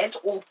scared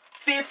or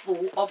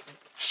fearful of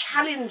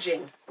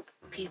challenging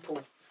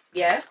people,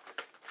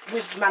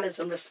 with manners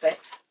and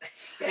respect,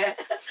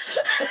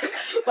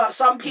 But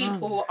some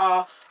people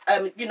are,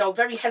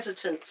 very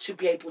hesitant to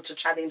be able to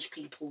challenge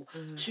people,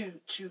 to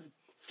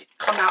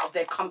come out of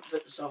their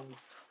comfort zone,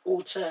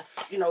 or to,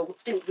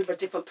 think with a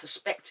different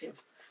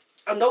perspective.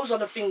 And those are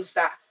the things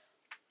that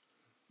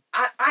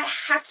I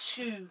had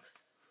to,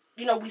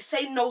 we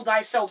say know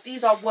thyself.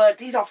 These are words,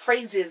 these are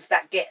phrases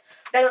that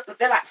they're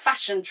like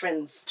fashion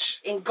trends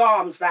in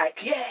garms,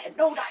 like,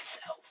 know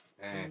thyself.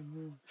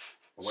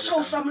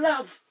 Show some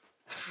love.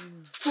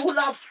 Full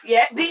love.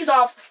 They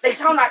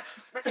sound like,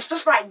 it's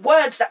just like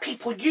words that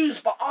people use,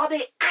 but are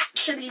they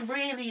actually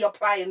really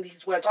applying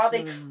these words?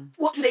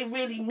 What do they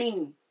really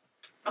mean?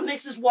 And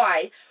this is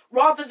why,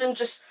 rather than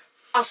just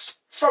us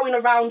throwing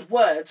around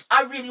words,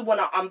 I really want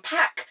to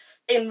unpack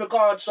in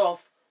regards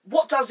of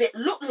what does it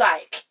look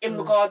like in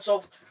regards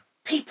of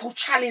people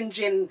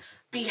challenging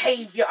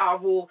behaviour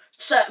or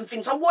certain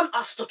things. I want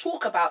us to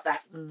talk about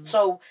that.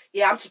 So,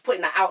 I'm just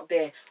putting that out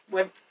there.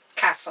 With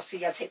Cass, I see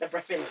you take the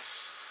breath in.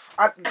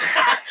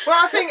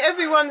 I think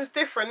everyone's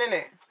different,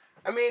 innit?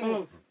 I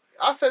mean,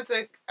 us as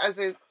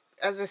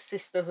a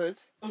sisterhood.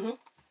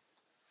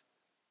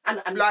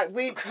 And like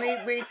we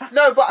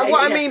no, but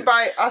what I mean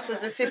by us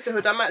as a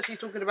sisterhood, I'm actually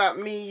talking about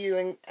me,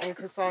 you, and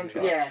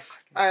Cassandra. Yeah.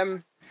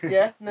 Because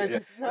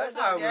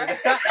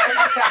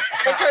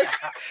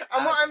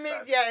and what I mean,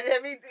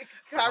 let me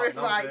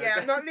clarify.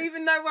 I'm not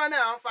leaving no one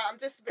out, but I'm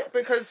just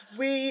because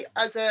we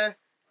as a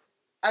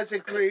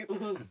group,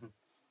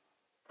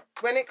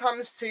 when it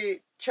comes to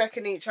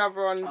checking each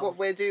other on what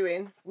we're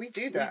doing, we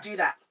do that. We do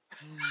that.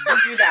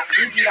 We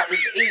do that with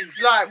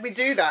ease. Like, we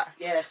do that.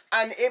 Yeah.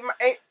 And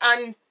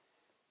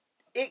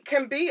it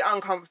can be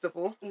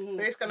uncomfortable,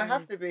 but it's gonna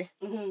have to be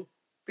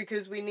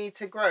because we need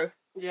to grow.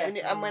 Yeah.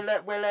 And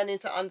we're learning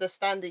to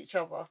understand each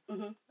other,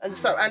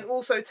 and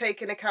also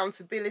taking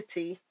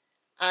accountability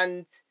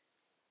and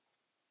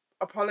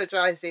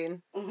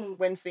apologizing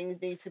when things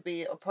need to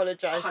be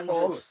apologized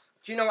for.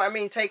 Do you know what I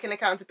mean? Taking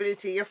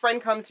accountability. Your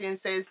friend comes to you and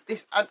says,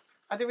 "This I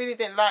really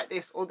didn't like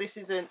this, or this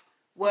isn't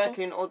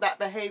working, or that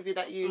behaviour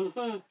that you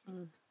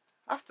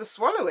have to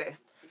swallow it."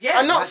 Yeah.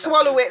 And not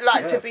swallow it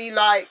like to be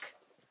like,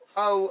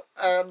 I'm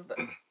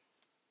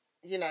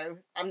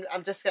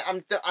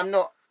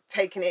not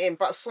taking it in,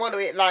 but swallow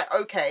it like,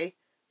 okay,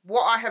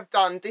 what I have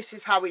done, this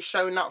is how it's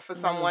shown up for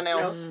someone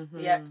else.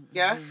 Yeah.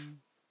 So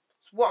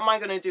what am I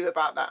going to do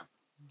about that?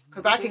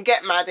 Because I can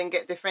get mad and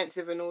get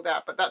defensive and all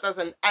that, but that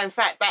doesn't. In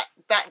fact,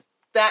 that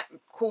that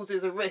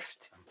causes a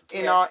rift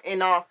in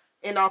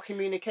our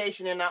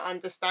communication, in our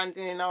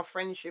understanding, in our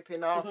friendship,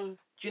 in our do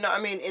you know what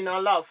I mean, in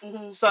our love.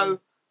 So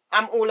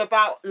I'm all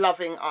about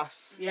loving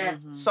us. Yeah.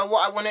 So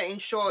what I want to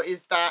ensure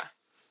is that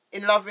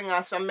in loving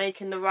us, I'm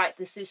making the right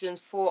decisions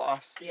for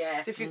us.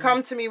 Yeah. So if you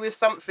come to me with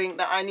something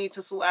that I need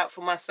to sort out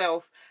for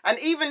myself, and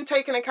even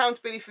taking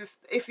accountability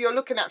if you're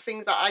looking at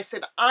things that I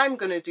said I'm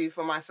going to do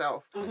for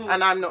myself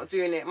and I'm not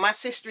doing it, my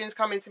sister's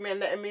coming to me and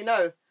letting me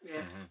know.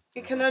 Yeah.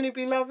 It can only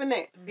be love,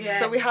 innit? Yeah.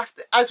 So we have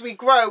to, as we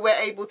grow, we're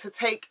able to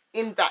take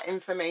in that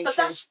information But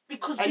that's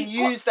because and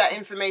use that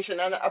information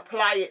and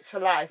apply it to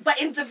life.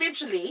 But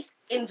individually,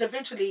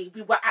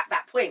 we were at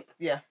that point.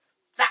 Yeah.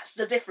 That's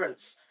the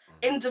difference.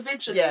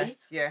 Individually,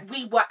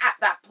 we were at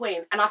that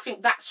point, and I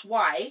think that's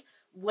why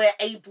we're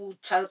able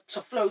to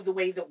flow the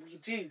way that we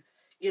do.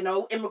 You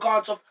know, in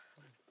regards of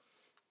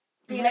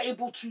being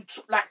able to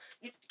like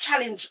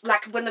challenge,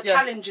 like when the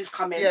challenges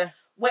come in,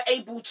 we're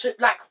able to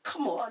like,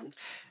 come on.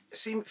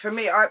 See, for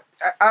me, it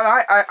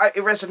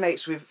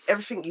resonates with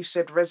everything you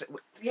said.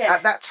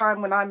 At that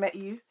time when I met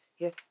you,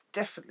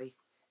 definitely,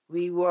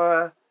 we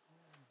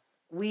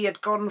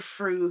had gone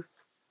through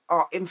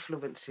our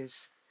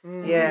influences.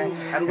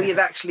 And we had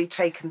actually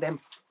taken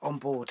them on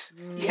board.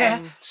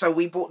 So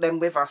we brought them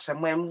with us,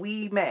 and when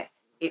we met,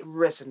 it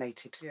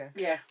resonated.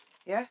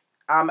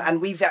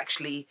 And we've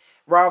actually,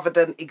 rather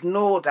than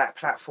ignore that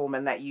platform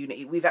and that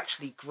unity, we've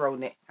actually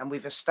grown it, and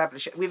we've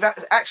established it. We've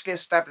actually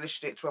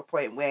established it to a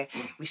point where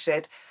we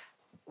said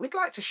we'd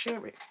like to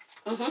share it.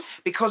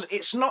 Because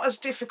it's not as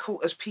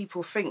difficult as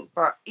people think,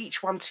 but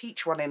each one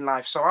teach one in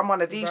life. So I'm one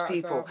of these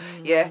people.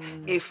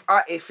 If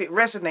it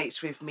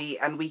resonates with me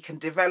and we can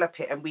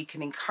develop it and we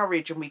can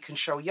encourage and we can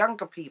show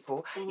younger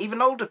people,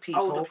 even older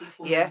people,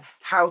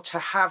 how to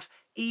have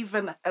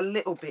even a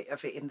little bit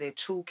of it in their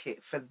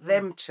toolkit for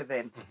them to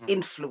then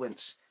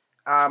influence.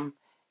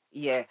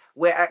 We're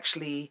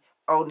actually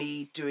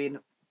only doing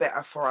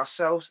better for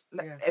ourselves.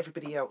 Let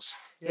everybody else.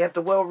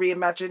 The world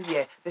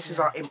reimagined. This is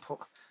our input.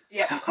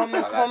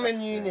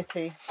 Common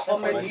unity.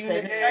 Common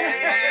unity.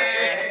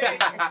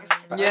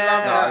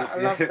 I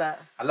love that.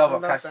 I love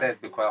what Cass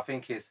said, because I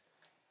think it's,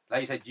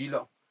 like you said,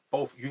 you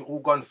all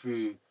gone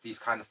through these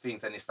kind of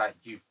things, and it's like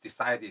you've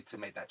decided to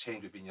make that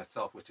change within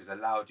yourself, which has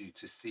allowed you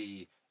to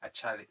see a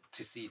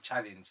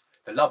challenge.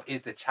 The love is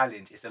the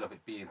challenge instead of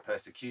it being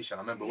persecution.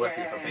 I remember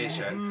working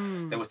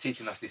probation, they were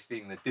teaching us this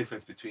thing, the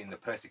difference between the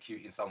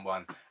persecuting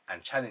someone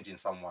and challenging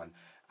someone.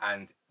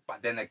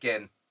 But then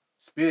again,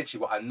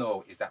 spiritually, what I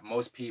know is that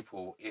most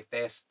people, if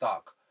they're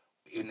stuck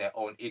in their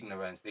own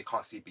ignorance, they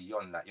can't see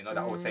beyond that. You know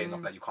that old saying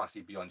of like, you can't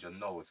see beyond your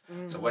nose.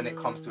 So when it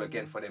comes to,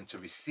 again, for them to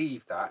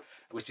receive that,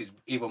 which is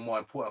even more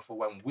important for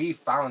when we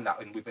found that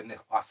within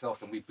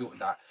ourselves and we built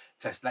that,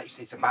 like you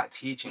say, it's about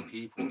teaching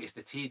people. It's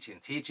the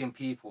teaching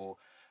people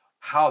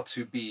how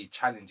to be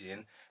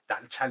challenging.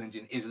 That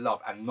challenging is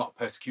love and not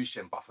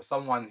persecution. But for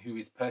someone who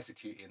is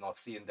persecuting or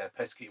seeing their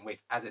persecuting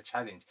ways as a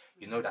challenge,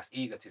 you know that's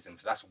egotism.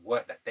 So that's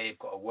work that they've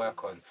got to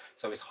work on.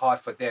 So it's hard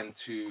for them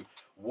to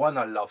want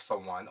to love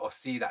someone or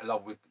see that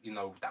love with, you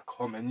know, that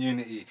common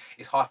unity.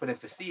 It's hard for them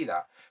to see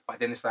that. But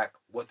then it's like,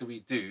 what do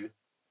we do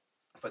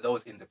for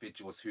those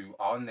individuals who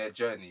are on their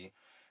journey,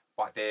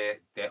 but they're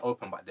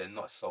open, but they're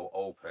not so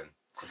open?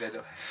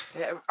 But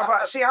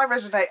see, I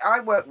resonate. I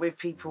work with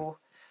people.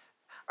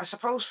 I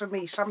suppose for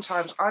me,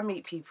 sometimes I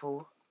meet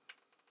people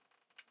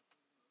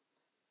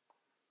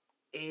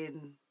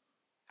in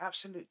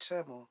absolute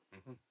turmoil.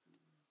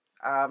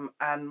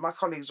 And my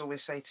colleagues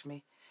always say to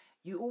me,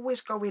 you always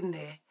go in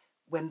there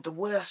when the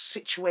worst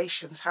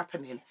situation's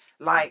happening,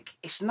 like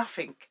it's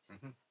nothing.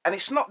 And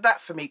it's not that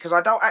for me, because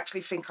I don't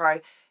actually think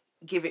I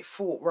give it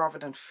thought rather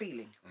than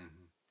feeling.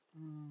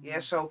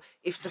 So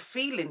if the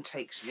feeling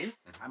takes me,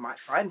 I might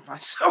find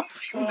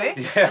myself in there.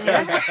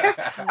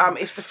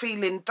 If the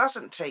feeling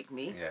doesn't take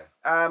me,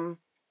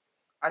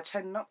 I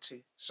tend not to.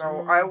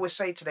 So I always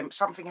say to them,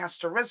 something has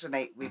to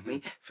resonate with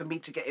me for me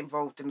to get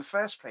involved in the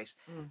first place.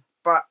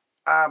 But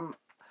and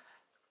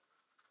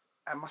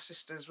my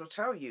sisters will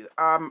tell you,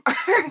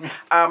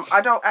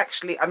 I don't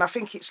actually, and I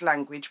think it's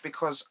language,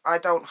 because I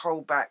don't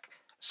hold back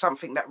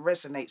something that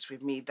resonates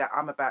with me that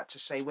I'm about to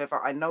say,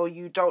 whether I know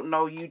you, don't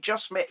know you,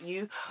 just met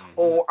you,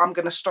 or I'm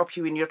going to stop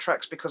you in your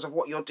tracks because of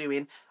what you're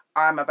doing.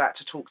 I'm about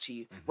to talk to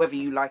you, whether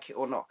you like it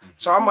or not.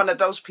 So I'm one of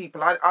those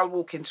people, I'll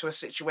walk into a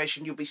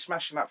situation, you'll be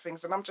smashing up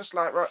things, and I'm just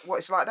like, right, what,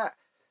 it's like that?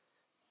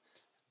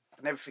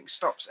 And everything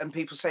stops, and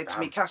people say to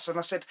me, Cass, and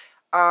I said,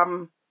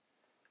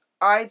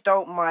 I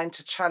don't mind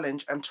to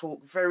challenge and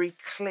talk very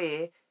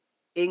clear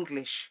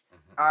English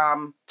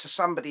to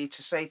somebody,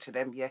 to say to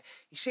them, you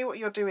see what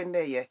you're doing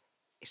there,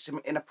 it's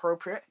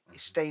inappropriate,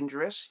 it's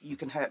dangerous, you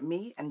can hurt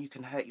me and you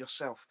can hurt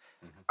yourself.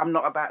 I'm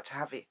not about to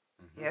have it.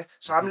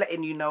 So I'm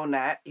letting you know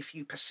now, if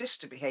you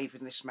persist to behave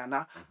in this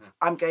manner,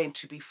 I'm going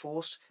to be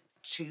forced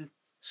to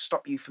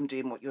stop you from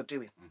doing what you're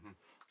doing.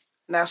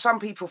 Now, some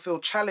people feel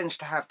challenged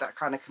to have that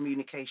kind of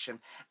communication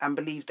and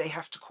believe they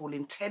have to call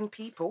in 10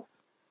 people,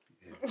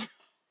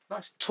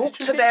 talk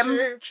to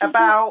them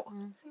about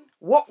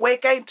what we're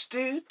going to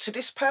do to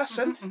this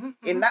person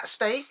in that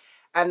state,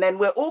 And then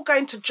we're all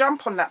going to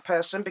jump on that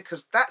person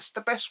because that's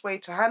the best way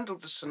to handle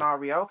the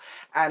scenario.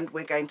 And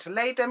we're going to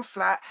lay them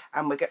flat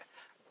and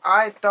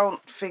I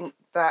don't think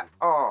that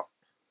art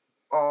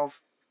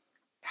of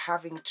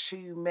having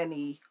too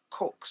many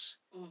cooks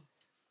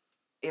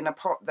in a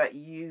pot that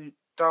you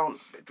don't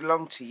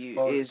belong to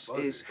you is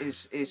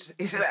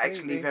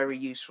actually very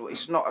useful.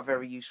 It's not a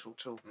very useful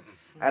tool.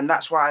 And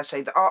that's why I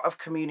say the art of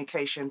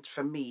communication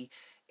for me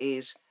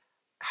is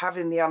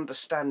having the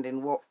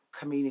understanding what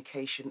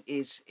communication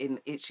is in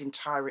its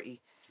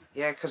entirety.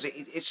 Yeah, because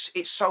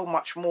it's so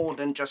much more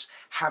than just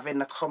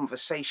having a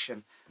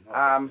conversation.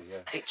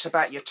 It's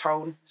about your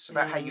tone. It's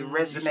about how you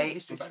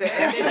resonate.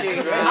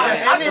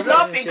 I was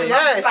laughing because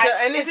I was like,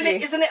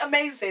 isn't it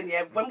amazing?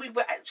 Yeah, when we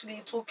were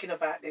actually talking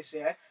about this,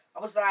 yeah, I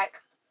was like,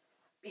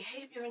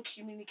 behavior and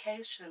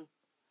communication.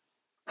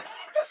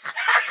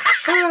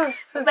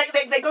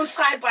 they go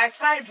side by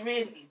side,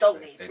 really, don't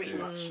they? Pretty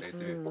much. They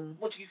do.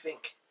 What do you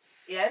think?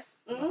 Yeah.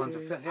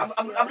 100%, yes.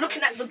 I'm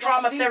looking at the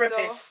drama deep,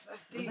 therapist.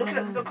 That's deep. Look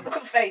at the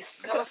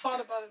face. Never thought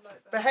about it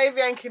like that.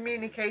 Behaviour and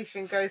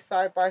communication go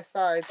side by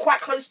side. Quite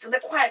close to. They're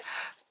quite.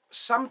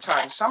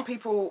 Sometimes some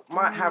people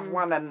might have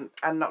one and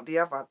not the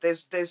other.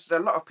 There's a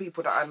lot of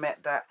people that I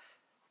met that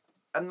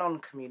are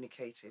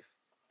non-communicative,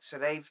 so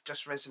they've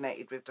just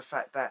resonated with the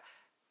fact that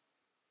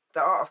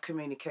the art of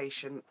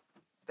communication,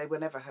 they were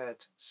never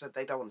heard, so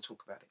they don't want to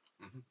talk about it.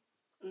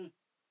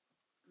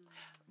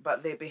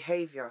 But their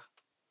behaviour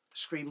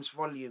screams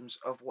volumes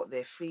of what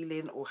they're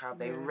feeling or how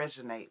they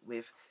resonate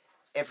with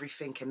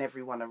everything and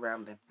everyone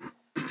around them.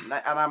 And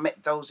I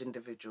met those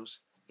individuals.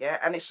 Yeah,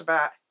 and it's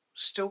about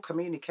still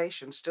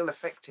communication, still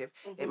effective.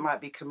 It might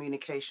be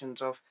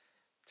communications of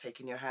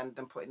taking your hand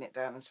and putting it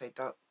down and say,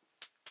 don't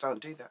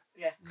do that.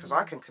 Yeah. Because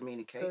I can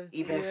communicate,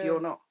 even if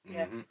you're not.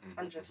 Yeah.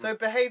 100%. So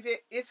behaviour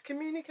is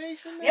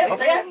communication? Then?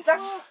 Yeah,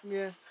 that's.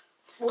 Yeah.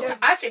 Well,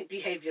 I think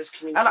behaviour is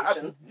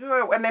communication.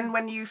 And then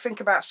when you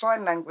think about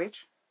sign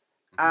language,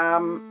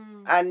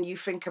 and you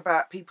think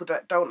about people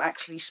that don't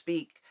actually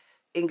speak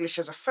English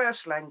as a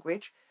first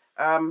language,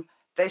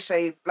 they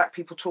say black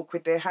people talk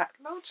with their hands.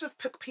 Loads of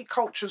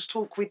cultures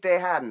talk with their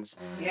hands.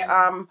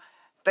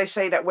 They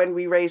say that when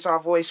we raise our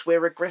voice,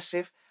 we're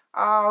aggressive.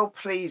 Oh,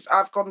 please.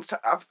 I've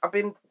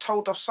been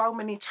told off so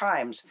many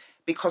times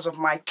because of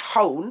my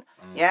tone,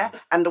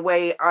 and the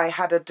way I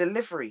had a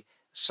delivery.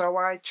 So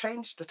I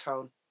changed the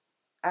tone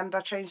and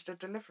I changed the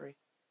delivery.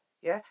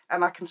 Yeah.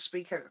 And I can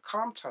speak at a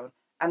calm tone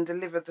and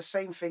deliver the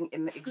same thing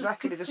in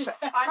exactly the same.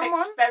 I'm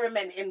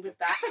experimenting with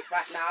that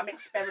right now. I'm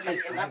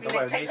experimenting. I've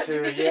been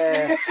taking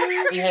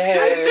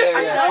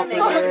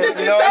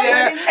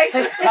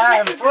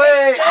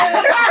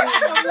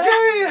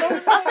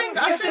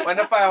When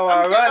the fire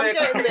was running.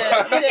 I'm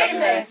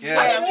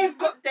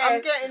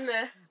getting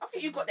there. I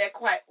think you got there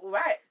quite all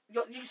right.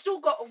 You still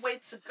got a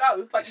way to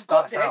go, but you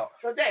got starts there. out.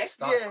 You're there. It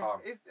starts calm.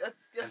 You've And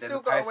then still the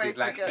got a way Pisces to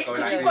likes go. to go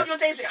Because like you've got this. your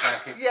days. It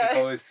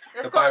goes,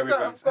 the I've got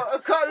biryrhythms. a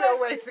little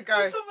way to go.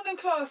 There's someone in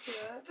class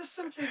here, just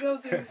simply they'll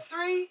do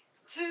 3,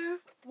 2,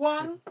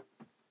 1,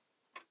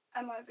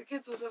 and like the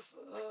kids will just,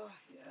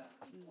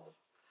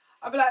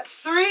 I'll be like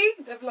 3,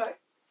 they'll be like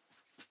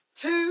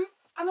 2,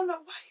 and I'm like,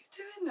 why are you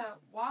doing that?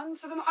 1.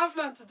 So then I've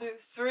learned to do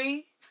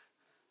 3,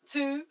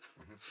 2,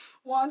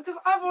 1, because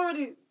I've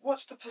already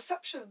watched the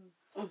perception.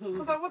 I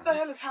was like, what the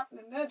hell is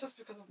happening there just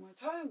because of my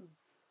tone?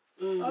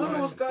 I don't know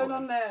what's going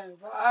on there,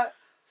 but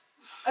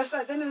it's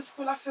like then in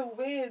school I feel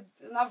weird,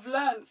 and I've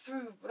learned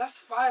through, that's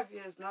 5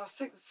 years now,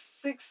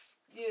 6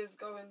 years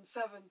going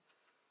 7.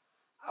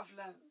 I've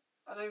learned.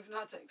 I don't even know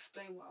how to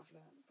explain what I've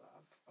learned, but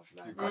I've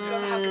learned. I've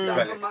learned how to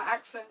dampen my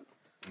accent.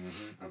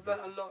 I've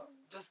learned a lot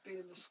just being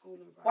in the school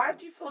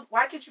environment.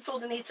 Why did you feel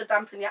the need to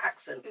dampen your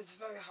accent? It's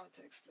very hard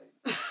to explain.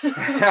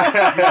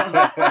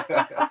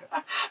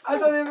 I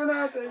don't even know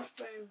how to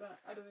explain that.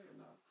 I don't even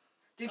know.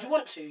 Did you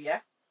want to?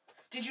 Yeah.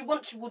 Did you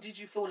want to, or did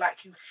you feel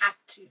like you had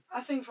to?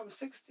 I think from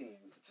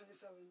 16 to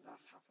 27,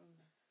 that's happened.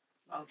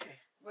 Okay.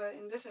 Where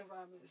in this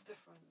environment, it's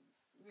different.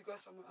 We go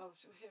somewhere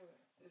else, you'll hear it.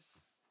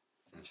 It's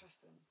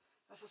interesting.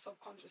 That's a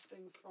subconscious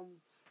thing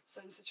from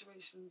certain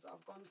situations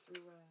I've gone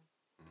through where,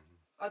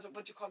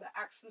 what do you call it,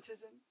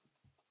 accentism?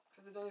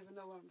 Because I don't even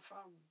know where I'm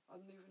from. I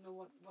don't even know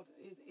what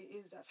it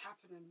is that's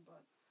happening,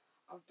 but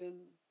I've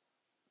been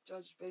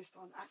judged based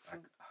on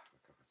accent.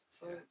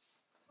 So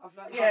I've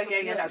learned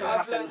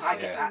how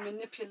to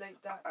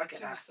manipulate that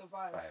to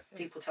survive.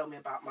 People tell me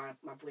about my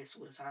voice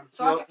all the time.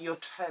 So your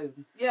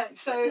tone. Yeah,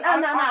 so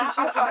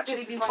I've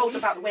actually been told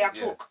about the way I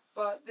talk.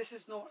 But this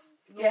is not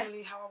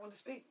normally how I want to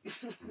speak.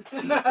 So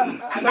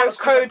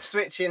code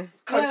switching.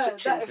 Code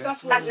switching. If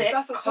that's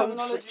the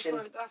terminology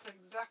for it, that's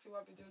exactly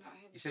what we're doing out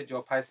here. You said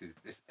you're Pisces.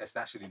 It's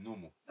actually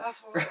normal. That's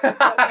what.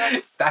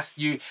 That's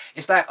you.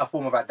 It's like a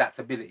form of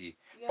adaptability.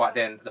 But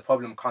then the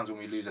problem comes when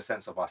we lose a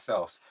sense of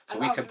ourselves. So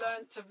and we I've can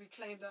learned to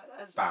reclaim that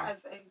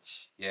as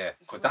age. Yeah,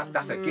 It's because what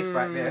that's a gift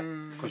right there.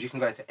 Mm. Because you can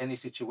go into any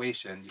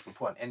situation, you can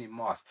put on any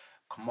mask,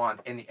 command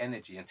any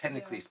energy, and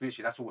technically,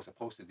 spiritually, that's what we're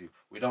supposed to do.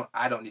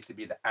 I don't need to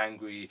be the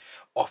angry,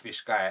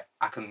 offish guy.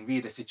 I can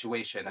read a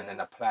situation and then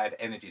apply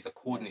the energies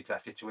accordingly to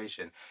that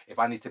situation. If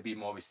I need to be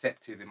more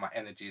receptive in my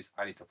energies,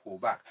 I need to pull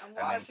back. And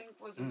what I think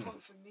was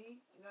important for me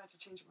is I had to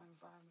change my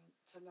environment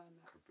to learn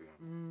that.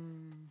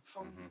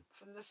 From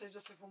let's say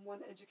just from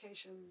one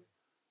education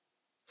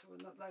to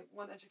another, like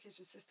one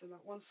education system,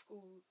 like one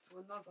school to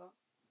another,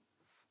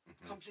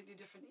 completely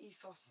different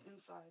ethos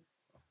inside.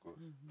 Of course.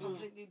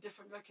 Completely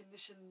different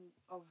recognition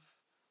of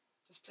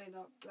just plain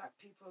out black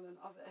people and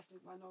other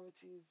ethnic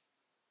minorities,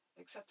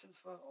 acceptance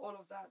for all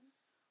of that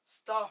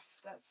stuff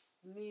that's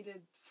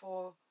needed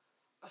for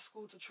a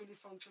school to truly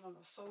function on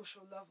a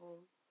social level,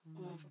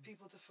 and for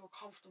people to feel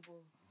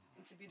comfortable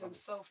and to be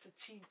themselves, to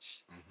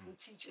teach and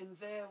teach in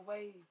their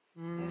way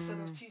instead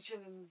of teaching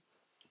in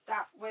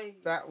that way.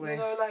 You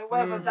know, like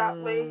whatever that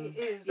way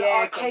is.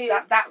 Yeah, archaic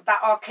that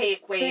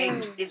archaic way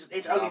thing.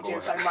 is only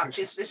doing so much.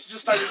 It's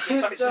just only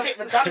doing so. It's a bit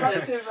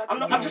redundant.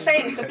 I'm just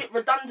saying it's a bit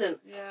redundant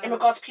in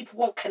regards to people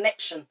want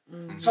connection.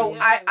 So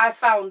I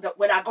found that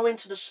when I go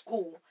into the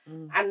school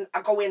and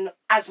I go in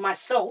as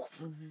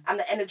myself and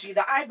the energy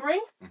that I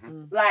bring,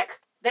 like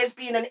there's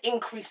been an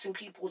increase in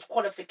people's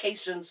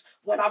qualifications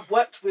when I've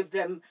worked with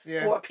them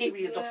for a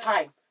period of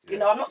time. You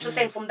know, I'm not just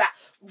saying from that.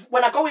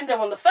 When I go in there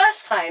on the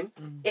first time,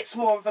 it's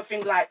more of a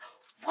thing like,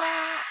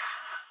 wow,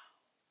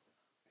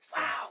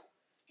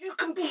 you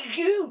can be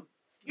you.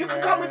 You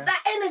can come with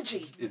that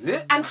energy. Is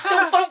it? And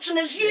still function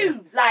as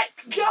you. Like,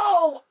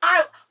 yo,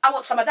 I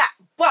want some of that.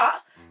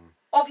 But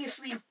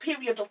obviously,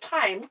 period of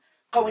time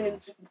going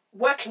into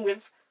working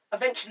with,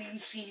 eventually you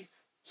see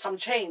some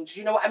change.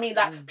 You know what I mean?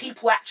 Like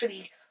people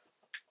actually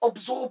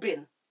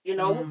absorbing, you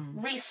know,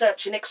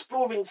 researching,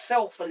 exploring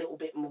self a little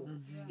bit more.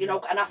 You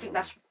know, and I think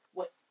that's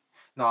what.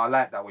 No, I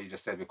like that what you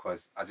just said,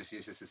 because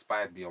it just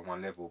inspired me on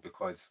one level,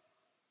 because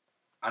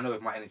I know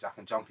with my energy I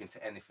can jump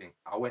into anything.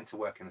 I went to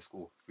work in a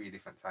school 3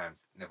 different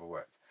times, never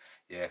worked.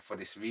 Yeah, for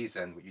this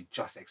reason, what you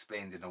just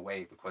explained in a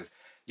way, because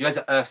you as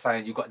an earth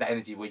sign, you got that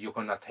energy where you're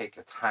gonna take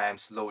your time,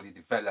 slowly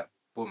develop.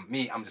 Boom,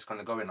 me, I'm just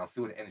gonna go in, I'll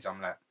feel the energy,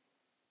 I'm like,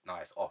 no,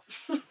 it's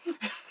off.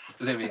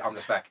 Literally, I'm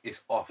just like,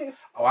 it's off.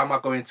 Or am I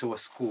going to a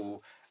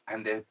school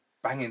and they're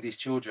banging these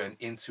children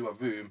into a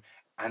room,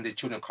 and the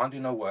children can't do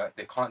no work,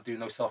 they can't do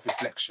no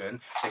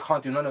self-reflection, they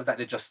can't do none of that,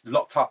 they're just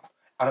locked up.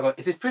 And I go,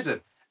 is this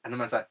prison? And the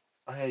man's like,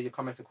 oh yeah, you're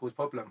coming to cause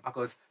problem. I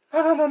goes, no,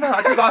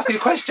 I just ask you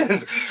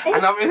questions.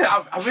 And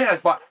I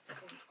realised, but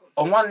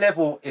on one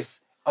level,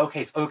 it's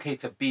okay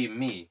to be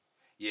me,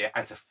 yeah,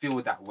 and to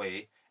feel that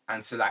way,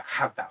 and to like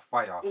have that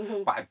fire.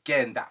 But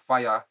again, that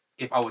fire,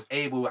 if I was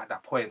able at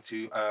that point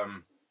to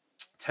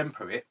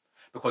temper it,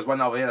 because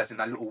when I realised in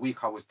that little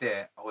week I was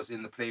there, I was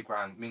in the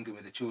playground mingling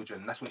with the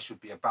children, and that's what it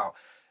should be about.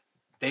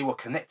 They were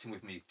connecting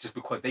with me just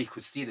because they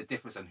could see the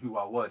difference in who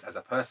I was as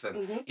a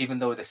person, even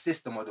though the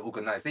system or the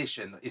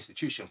organisation, the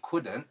institution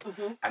couldn't.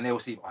 And they will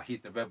see, oh,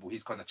 he's the rebel,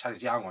 he's going to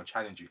challenge. Yeah, I'm going to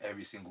challenge you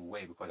every single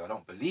way because I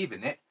don't believe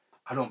in it.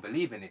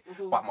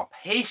 But my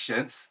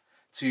patience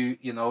to,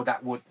 you know,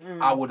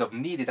 I would have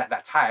needed at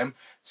that time,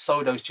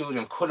 so those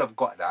children could have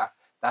got that.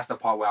 That's the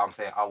part where I'm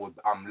saying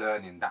I'm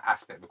learning that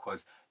aspect,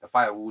 because the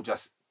fire will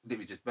just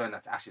literally just burn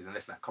that to ashes, and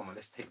let's like, come on,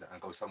 let's take that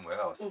and go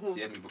somewhere else. You know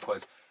what I mean?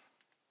 Because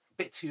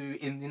bit too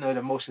in, you know,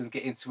 the emotions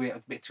get into it, a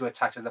bit too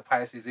attached as the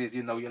Pisces is,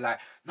 you know, you're like,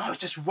 no, it's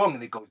just wrong,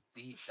 and it goes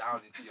deep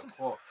down into your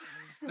core.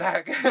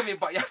 Like, I mean,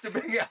 but you have to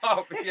bring it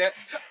up,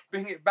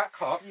 bring it back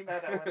up. You know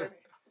that one, don't you?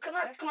 Can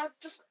I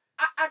just?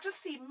 I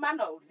just see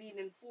Mano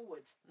leaning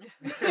forward,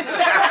 and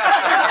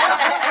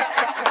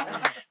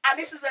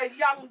this is a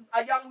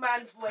young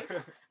man's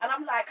voice, and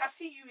I'm like, I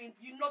see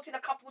you nodding a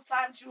couple of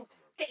times, you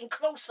getting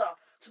closer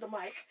to the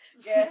mic,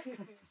 yeah.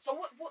 So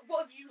what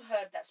have you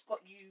heard that's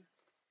got you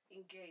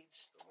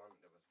engaged? There was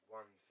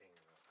one thing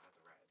I had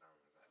to write it down.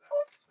 Was like that.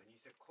 When you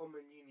said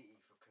common unity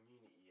for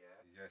community,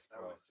 Yes,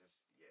 that bro. was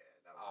just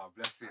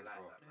Blessings, I like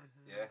bro. that, man.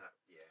 Yeah.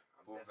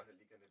 I'm Boom.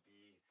 definitely gonna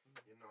be,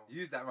 you know.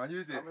 Use that, man.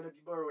 Use it. I'm gonna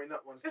be borrowing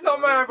that one. It's not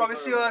mine, bro.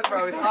 It's yours,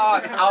 bro. It's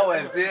ours. It's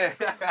ours. Yeah.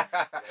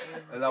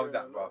 I love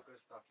that, A lot bro. of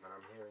good stuff, man.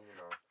 I'm hearing, you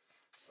know,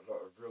 a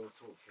lot of real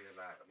talk here,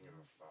 like, you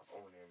know, about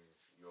owning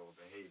your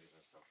behaviours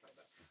and stuff like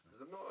that.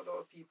 Because not a lot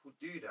of people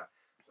do that.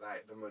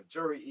 Like, the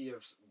majority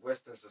of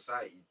Western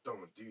society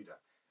don't do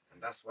that.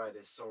 And that's why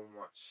there's so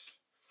much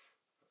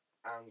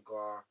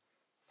anger,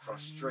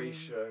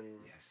 frustration,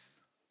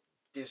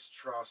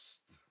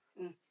 distrust.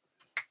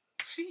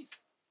 Jeez.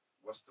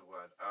 What's the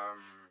word?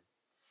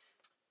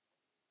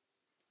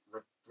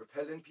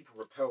 Repelling. People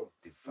repel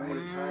all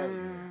the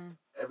time.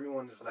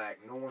 Everyone is like,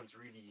 no one's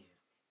really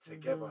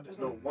together. There's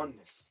no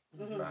oneness.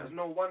 There's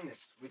no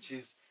oneness, which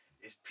is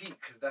peak,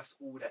 because that's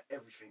all that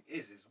everything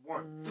is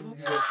one.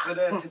 So for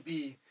there to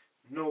be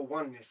no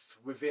oneness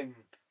within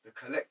the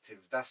collective,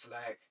 that's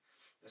like,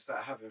 it's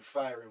like having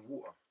fire and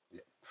water.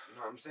 Yeah. You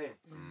know what I'm saying?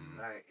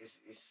 Like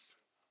it's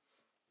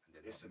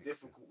it's a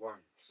difficult one.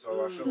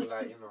 So I feel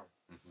like, you know,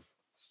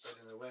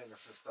 spreading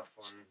awareness and stuff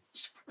on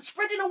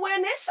Spreading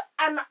awareness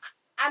and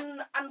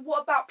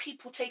what about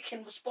people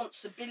taking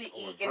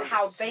responsibility in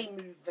how they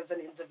move as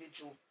an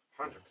individual?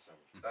 100%.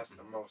 That's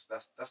the most.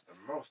 That's the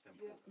most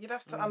important. You'd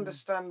have to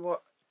understand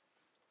what,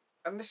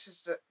 and this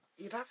is the.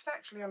 You'd have to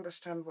actually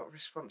understand what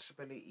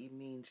responsibility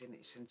means in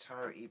its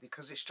entirety,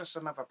 because it's just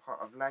another part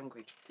of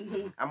language.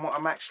 And what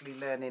I'm actually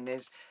learning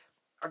is,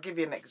 I'll give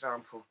you an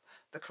example.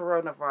 The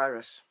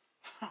coronavirus.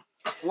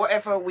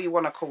 Whatever we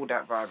want to call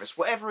that virus,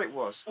 whatever it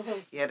was,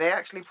 yeah, they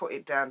actually put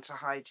it down to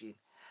hygiene.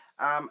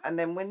 And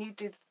then when you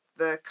did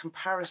the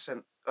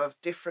comparison of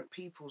different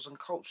peoples and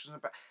cultures and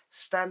about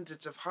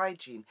standards of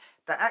hygiene,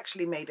 that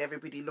actually made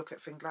everybody look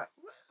at things like,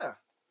 well,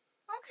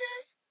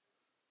 okay.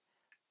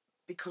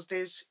 Because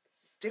there's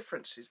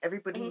differences.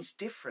 Everybody's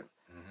different.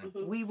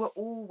 We were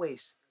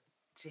always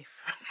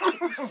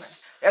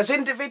different. As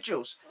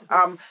individuals,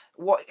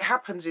 what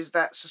happens is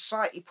that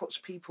society puts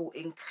people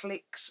in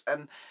cliques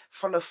and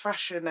follow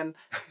fashion, and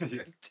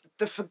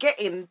the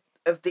forgetting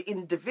of the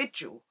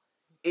individual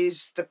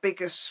is the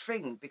biggest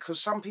thing, because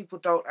some people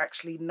don't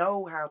actually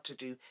know how to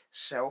do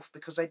self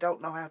because they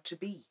don't know how to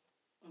be.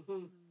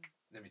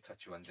 Let me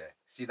touch you on there.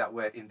 See that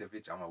word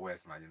individual? I'm a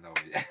words man, you know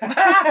it.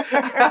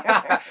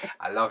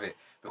 I love it,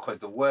 because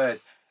the word,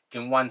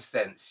 in one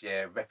sense,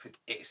 yeah,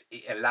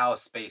 it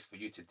allows space for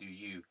you to do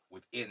you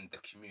within the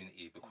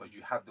community, because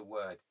you have the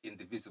word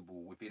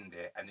indivisible within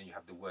there, and then you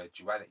have the word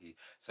duality.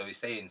 So it's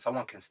saying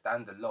someone can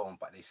stand alone,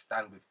 but they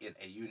stand within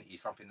a unity,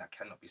 something that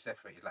cannot be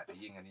separated, like the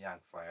yin and yang,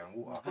 fire and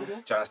water. Do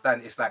you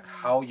understand? It's like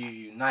how you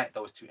unite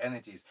those two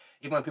energies.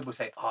 Even when people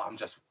say, "Oh, I'm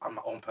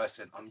my own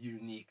person, I'm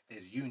unique,"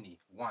 there's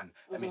one.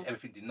 That means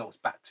everything denotes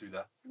back to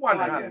the one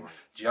again.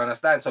 Do you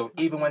understand? So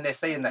even when they're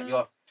saying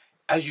that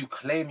as you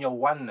claim your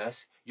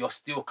oneness, you're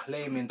still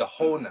claiming the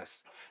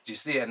wholeness. Do you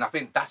see it? And I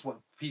think that's what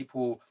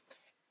people...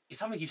 It's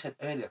something you said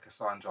earlier,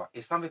 Cassandra.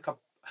 It's something...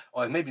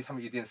 Or maybe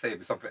something you didn't say,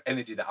 but something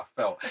energy that I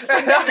felt.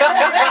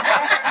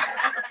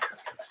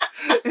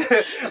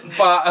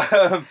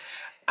 But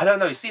I don't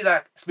know. You see,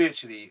 like,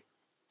 spiritually,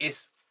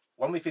 it's...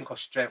 When we think of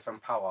strength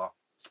and power,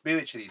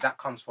 spiritually, that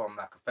comes from,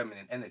 like, a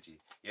feminine energy.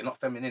 You're not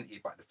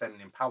femininity, but the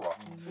feminine power.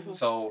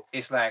 So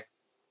it's like...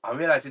 I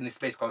realise in this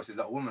space, because there's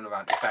a lot of women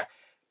around, it's like...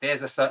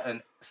 There's a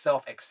certain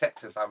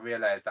self-acceptance I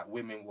realise that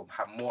women will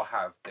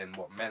have than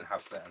what men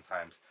have certain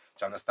times.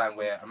 Do you understand?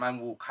 Where a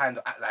man will kind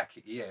of act like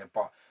it, yeah,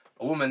 but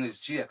a woman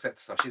she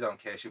accepts herself, she don't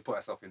care, she'll put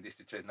herself in this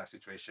situation, that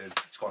situation,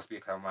 she can't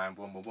speak her mind,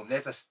 boom, boom, boom.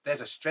 There's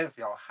a strength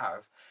y'all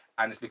have,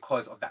 and it's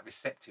because of that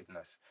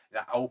receptiveness,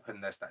 that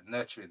openness, that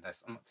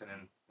nurturingness. I'm not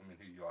telling women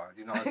who you are,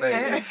 you know what I'm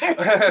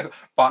saying?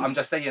 But I'm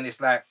just saying,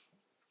 it's like,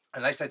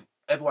 and like I said,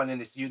 everyone in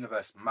this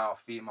universe, male,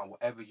 female,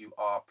 whatever you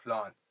are,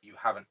 plant, you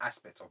have an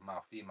aspect of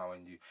male, female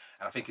in you.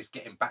 And I think it's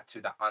getting back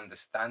to that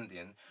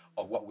understanding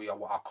of what we are,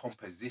 what our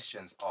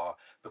compositions are.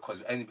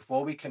 Because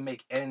before we can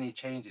make any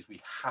changes,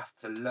 we have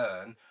to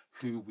learn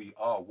who we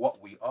are,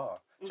 what we are.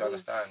 Do you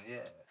understand?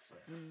 Yeah. So.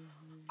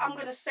 I'm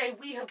going to say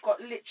we have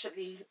got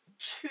literally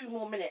 2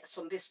 more minutes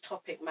on this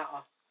topic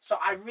matter. So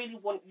I really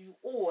want you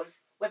all,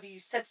 whether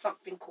you said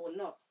something or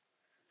not,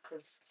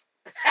 because...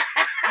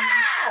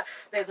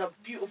 there's a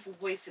beautiful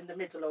voice in the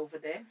middle over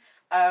there.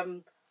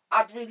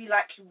 I'd really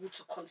like you all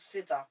to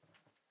consider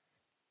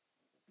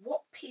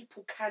what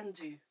people can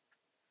do,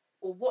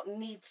 or what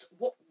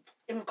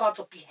in regards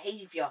of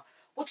behaviour.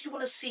 What do you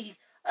want to see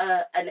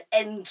an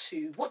end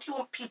to? What do you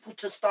want people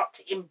to start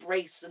to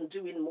embrace and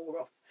doing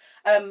more of?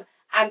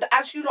 And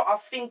as you lot are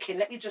thinking,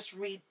 let me just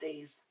read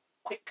these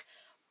quick.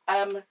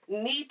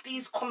 Need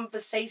these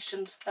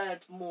conversations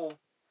heard more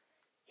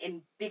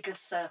in bigger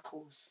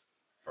circles.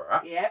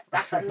 Right. Yeah,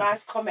 that's a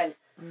nice comment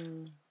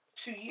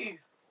to you.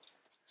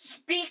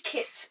 Speak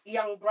it,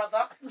 young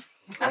brother.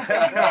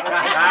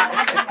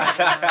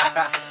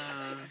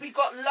 We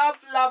got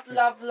love,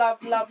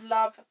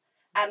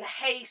 and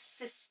hey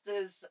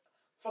sisters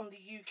from the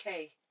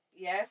UK.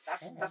 Yeah,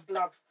 that's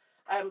love.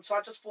 So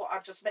I just thought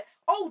I'd just met.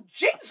 Oh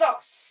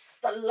Jesus,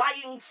 the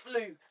lying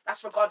flu.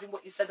 That's regarding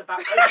what you said about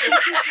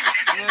COVID.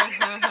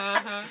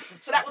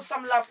 So that was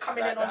some love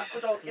coming in on the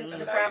good old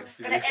Instagram.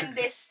 Gonna end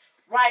this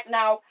right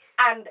now,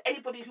 and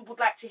anybody who would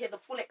like to hear the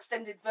full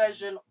extended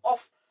version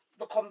of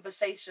the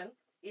conversation,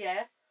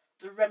 yeah,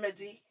 the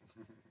remedy,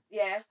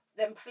 yeah,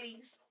 then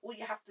please, all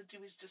you have to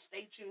do is just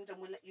stay tuned and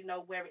we'll let you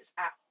know where it's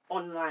at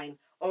online.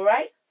 All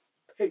right?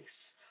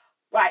 Peace.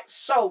 Right,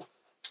 so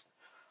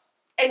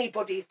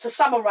anybody, to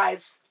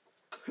summarize,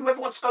 whoever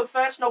wants to go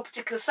first, no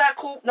particular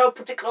circle, no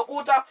particular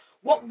order,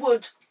 what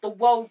would the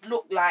world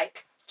look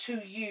like to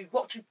you?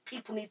 What do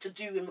people need to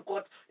do in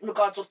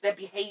regards of their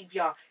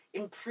behaviour,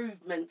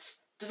 improvements?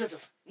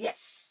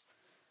 Yes.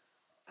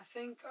 I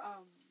think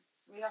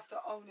we have to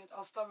own it.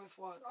 I'll start with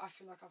what I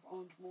feel like I've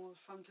owned more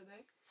from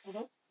today.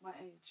 My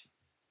age.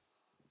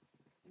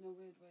 In a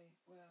weird way,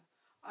 where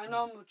I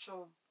know I'm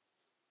mature.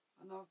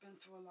 I know I've been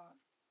through a lot.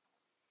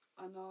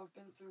 I know I've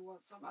been through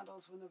what some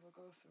adults will never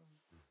go through.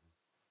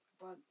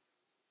 But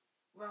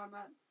where I'm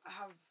at, I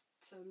have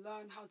to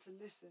learn how to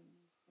listen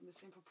in the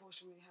same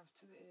proportion we have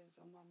 2 ears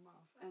and 1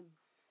 mouth. And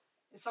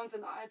it's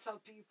something that I tell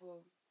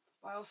people,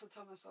 but I also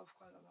tell myself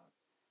quite a lot.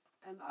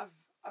 And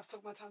I've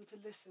took my time to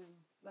listen.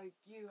 Like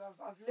you,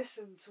 I've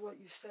listened to what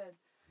you've said.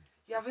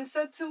 You haven't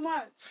said too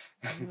much.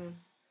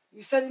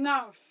 You said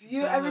enough.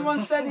 Everyone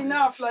said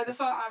enough. Like this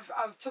one,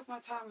 I've took my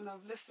time and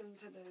I've listened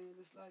today. And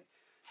it's like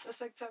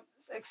just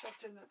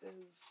accepting that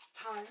there's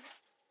time,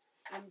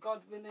 and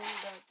God willing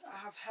that I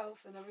have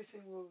health and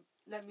everything will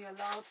let me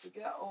allow to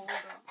get older.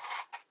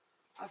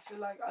 I feel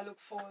like I look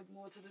forward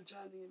more to the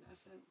journey in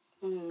essence.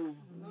 You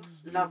know?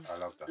 Love. I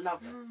love that.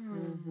 Love.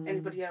 Mm-hmm.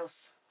 Anybody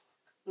else?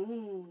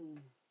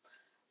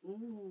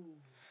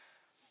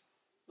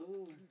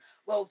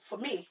 Well, for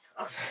me,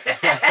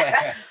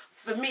 I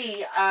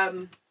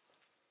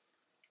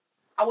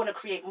want to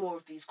create more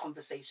of these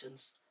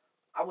conversations.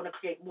 I want to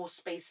create more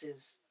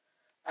spaces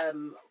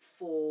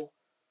for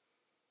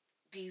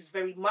these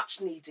very much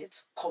needed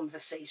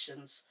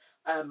conversations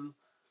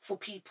for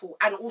people,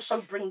 and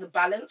also bring the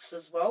balance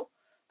as well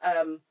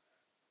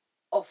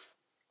of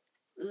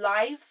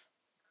live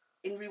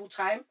in real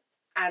time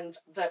and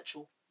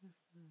virtual.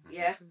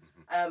 Yeah,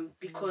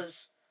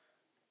 because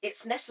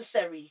it's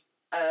necessary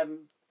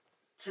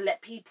to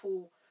let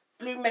people.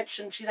 Blue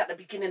mentioned she's at the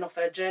beginning of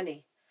her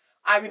journey.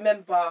 I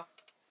remember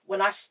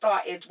when I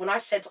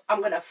said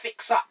I'm gonna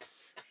fix up.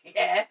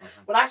 Yeah,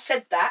 when I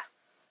said that,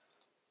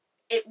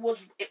 it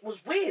was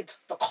weird.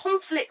 The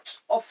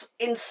conflict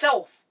in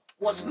self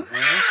was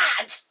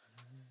mad.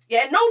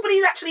 Yeah,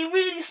 nobody's actually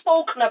really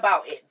spoken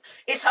about it.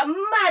 It's a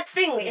mad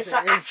thing. It's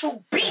an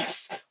actual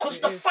beast because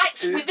the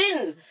fight's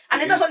within,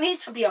 and it doesn't need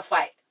to be a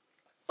fight.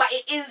 But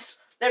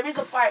there is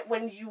a fight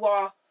when you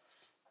are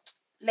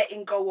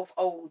letting go of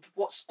old,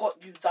 what's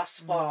got you thus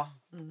far,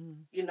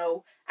 you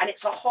know, and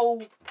it's a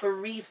whole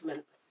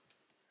bereavement.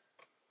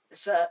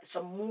 It's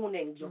a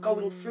mourning. You're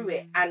going through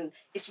it, and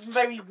it's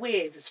very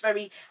weird.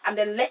 And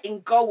then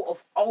letting go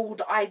of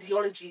old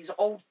ideologies,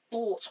 old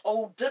thoughts,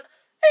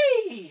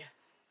 hey,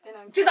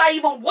 did I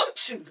even want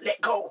to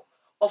let go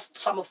of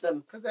some of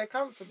them? Because they're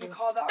comfortable. They're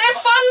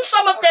fun,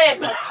 some of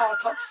them. A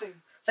cartopsy.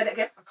 Say that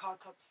again. A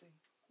cartopsy.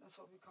 That's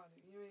what we call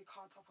it. You really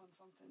cart up on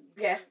something.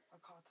 Yeah. A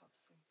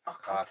cartopsy. A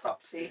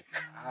cartopsy.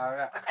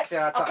 Alright.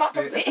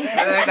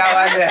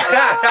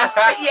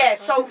 Yeah,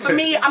 so for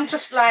me, I'm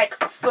just like,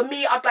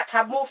 I'd like to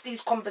have more of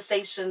these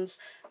conversations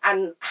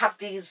and have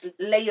these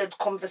layered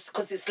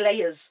because it's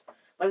layers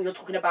when you're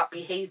talking about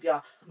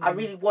behaviour. I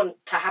really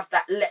want to have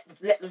that,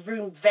 let the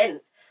room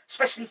vent,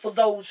 especially for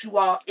those who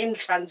are in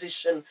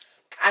transition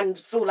and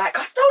feel like,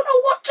 I don't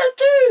know what to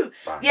do.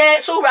 Right. Yeah,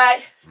 it's all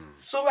right.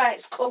 It's all right.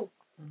 It's cool.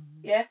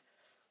 Yeah.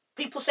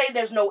 People say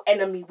there's no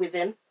enemy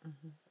within,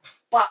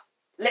 but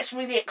let's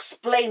really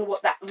explain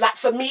what that, like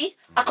for me,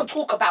 I can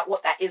talk about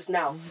what that is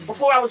now.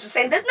 Before I was just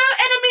saying, there's no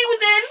enemy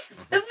within.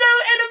 There's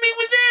no enemy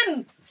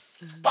within.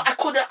 But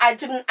I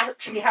didn't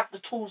actually have the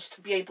tools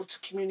to be able to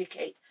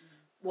communicate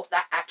what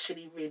that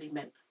actually really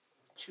meant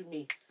to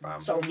me.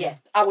 So yeah,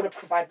 I want to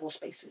provide more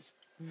spaces.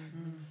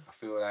 I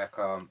feel like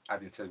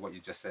adding to what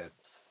you just said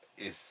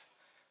is,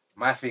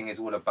 my thing is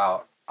all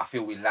about, I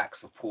feel we lack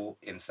support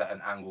in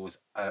certain angles,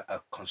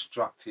 a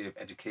constructive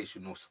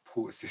educational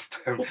support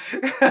system.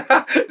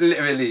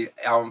 Literally,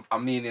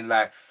 I'm meaning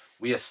like,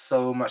 we are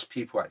so much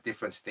people at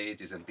different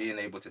stages, and being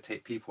able to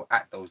take people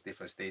at those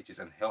different stages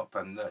and help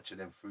and nurture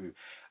them through.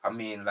 I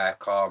mean,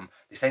 like,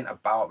 this ain't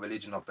about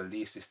religion or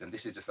belief system.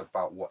 This is just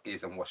about what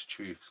is and what's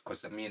truth.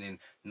 Because meaning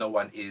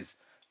there's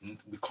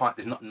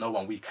not no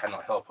one we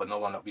cannot help, or no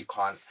one that we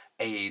can't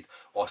aid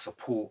or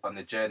support on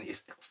the journey.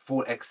 It's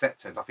full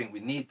acceptance. I think we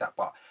need that,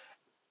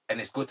 and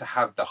it's good to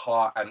have the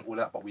heart and all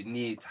that, but we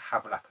need to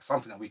have like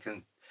something that we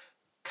can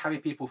carry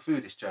people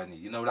through this journey,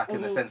 you know, like in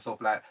the sense of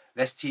like,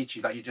 let's teach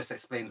you, like you just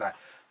explained, like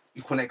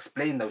you couldn't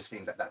explain those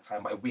things at that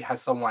time, but if we had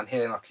someone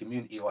here in our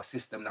community or a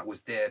system that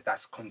was there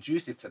that's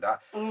conducive to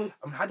that, I mean,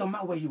 I don't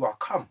matter where you are,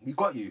 come, we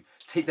got you,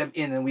 take them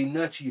in and we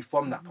nurture you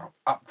from that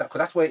up, because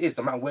that's where it is.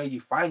 No matter where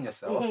you find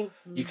yourself,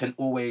 you can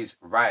always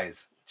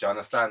rise. Do you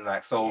understand?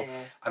 Like, so,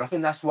 and I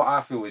think that's what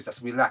I feel is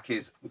that we lack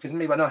is, because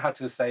maybe I don't know how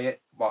to say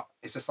it, but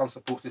it's just some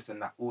support system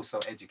that also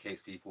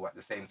educates people at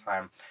the same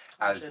time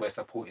as we're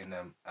supporting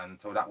them, and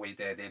so that way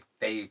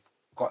they've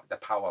got the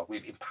power.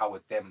 We've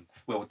empowered them.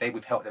 Well,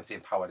 we've helped them to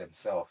empower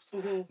themselves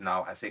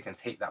now, and so they can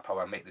take that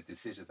power and make the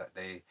decisions that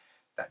they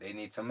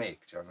need to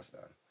make. Do you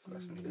understand? So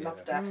that's me.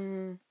 Love that.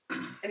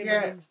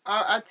 Yeah,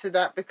 I'll add to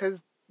that, because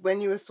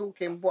when you were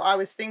talking, what I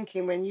was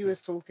thinking when you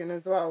was talking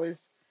as well is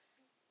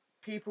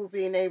people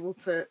being able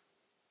to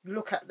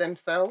look at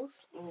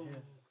themselves,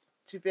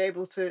 to be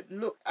able to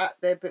look at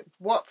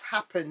what's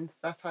happened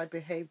that I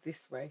behave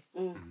this way,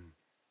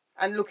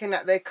 and looking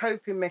at their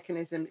coping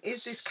mechanism.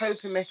 Is this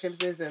coping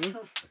mechanism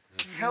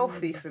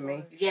healthy for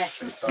me?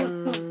 Yes.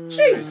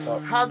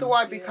 How do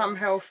I become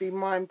healthy,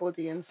 mind,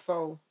 body, and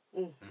soul?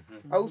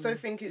 I also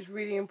think it's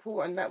really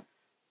important that,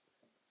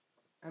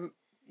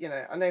 you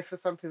know, I know for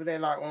some people they're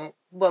like,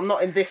 well,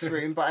 not in this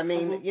room, but I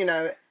mean, you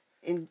know,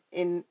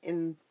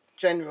 in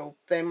general,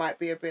 they might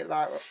be a bit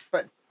like,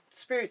 but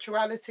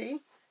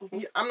spirituality,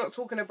 I'm not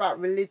talking about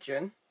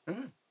religion,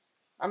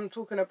 I'm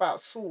talking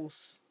about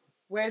source.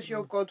 Where's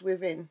your God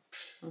within?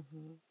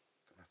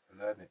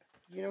 Learn it.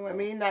 You know what I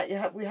mean?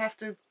 Like we have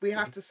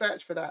to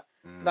search for that.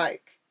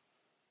 Like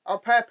our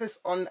purpose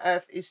on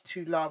earth is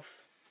to love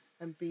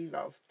and be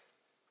loved.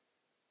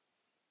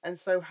 And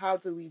so how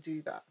do we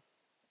do that?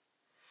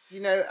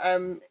 You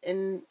know,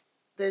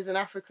 there's an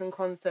African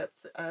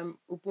concept,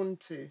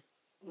 Ubuntu.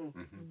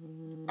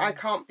 I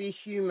can't be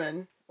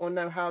human or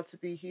know how to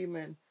be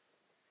human.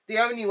 The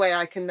only way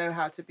I can know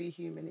how to be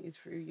human is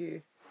through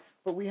you.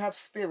 But we have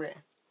spirit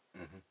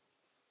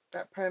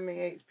that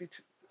permeates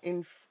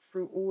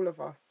through all of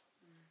us.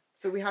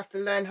 So we have to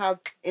learn how,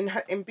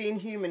 in being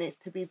human, it's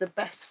to be the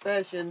best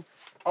version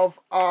of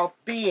our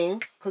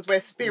being, because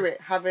we're spirit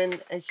having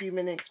a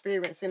human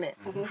experience in it.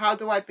 How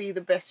do I be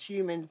the best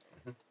human?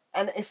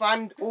 And if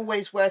I'm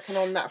always working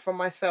on that for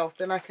myself,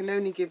 then I can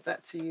only give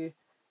that to you.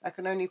 I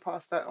can only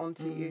pass that on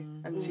to you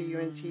and to you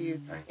and to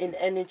you in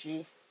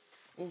energy,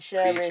 in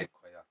sharing, in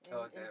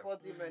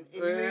embodiment,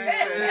 in movement.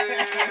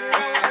 You know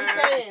what I'm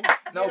saying?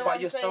 No, but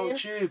you're so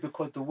true,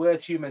 because the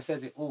word human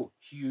says it all.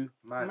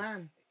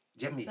 Man.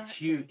 Jimmy,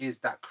 Hugh is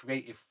that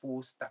creative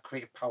force, that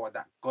creative power,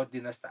 that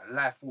godliness, that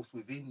life force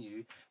within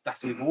you.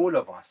 That's with all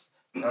of us.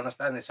 You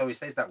understand it? So it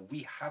says that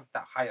we have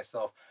that higher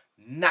self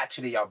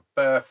naturally, our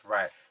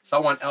birthright.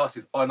 Someone else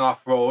is on our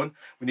throne.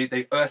 We need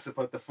to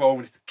usurp the throne.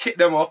 We need to kick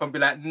them off and be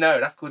like, no,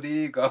 that's called the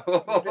ego.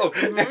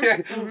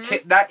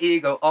 Kick that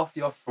ego off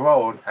your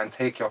throne and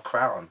take your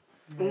crown.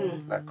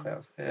 Like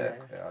Claire's. Yeah,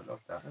 I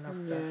love that.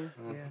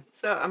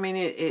 So, I mean,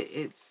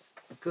 it's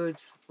good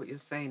what you're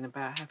saying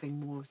about having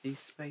more of these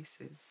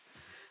spaces.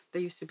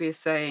 There used to be a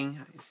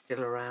saying, it's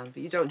still around,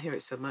 but you don't hear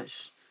it so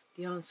much.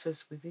 The answer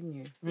is within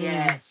you.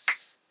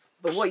 Yes.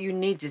 But what you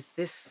need is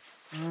this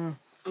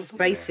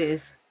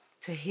spaces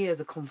to hear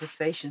the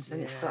conversations,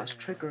 and it starts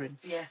triggering.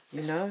 Yeah.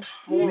 You know?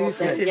 More of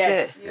this it. is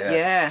it.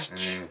 Yeah.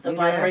 The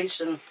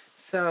vibration.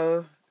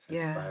 So,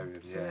 inspiring,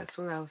 so that's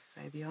all I would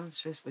say. The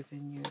answer is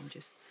within you, and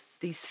just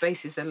these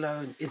spaces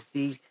alone is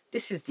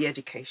this is the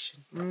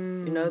education. You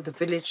know, the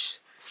village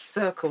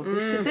circle.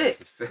 This is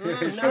it.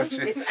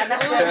 And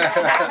that's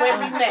where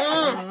we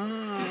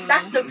met.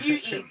 That's the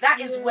beauty. That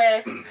is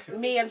where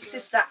me and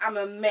Sister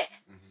Amma met,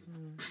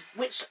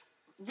 which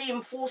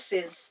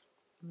reinforces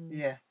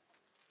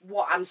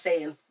what I'm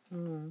saying.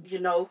 You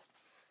know,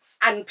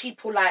 and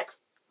people like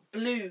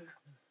Blue,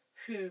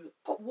 who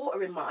got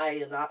water in my eye,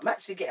 and I'm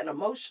actually getting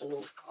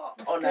emotional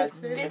on a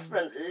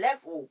different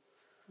level.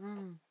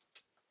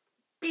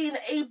 Being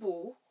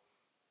able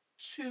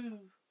to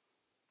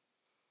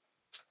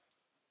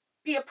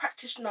be a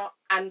practitioner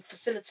and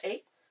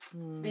facilitate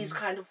these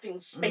kind of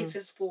things,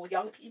 spaces for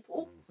young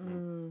people,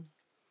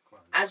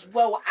 as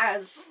well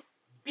as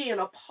being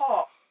a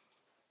part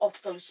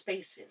of those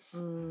spaces,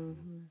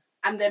 and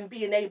then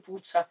being able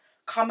to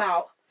come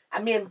out.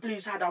 And me and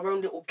Blues had our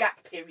own little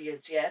gap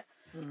periods,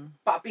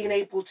 but being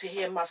able to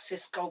hear my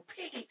sis go,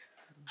 Piggy,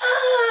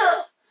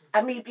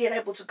 and me being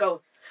able to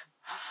go,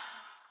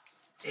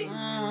 you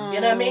know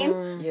what I mean?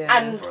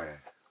 And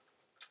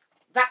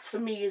that for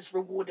me is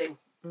rewarding.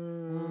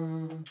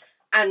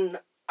 And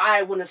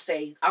I want to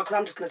say, because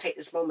I'm just going to take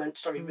this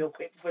moment, real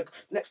quick, before the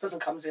next person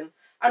comes in.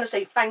 I want to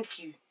say thank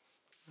you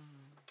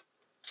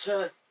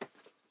to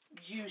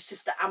you,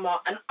 Sister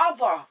Amma, and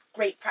other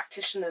great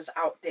practitioners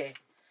out there,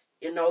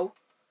 you know,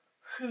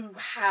 who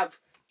have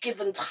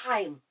given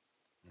time.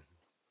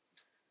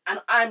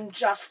 And I'm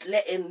just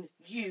letting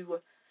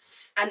you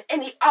and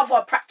any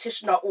other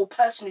practitioner or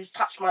person who's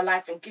touched my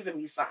life and given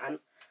me something,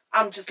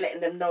 I'm just letting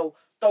them know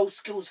those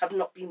skills have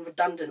not been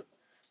redundant.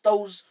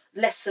 Those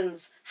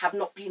lessons have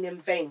not been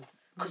in vain,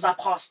 because I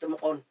passed them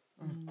on.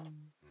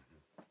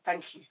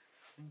 Thank you.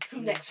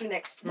 Who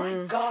next?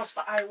 My gosh,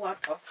 the eye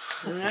water.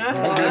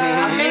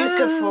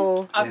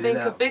 I think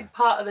a big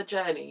part of the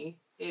journey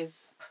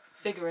is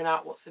figuring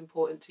out what's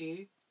important to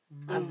you.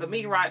 And for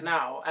me right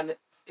now, and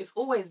it's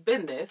always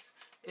been this,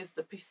 is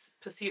the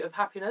pursuit of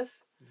happiness.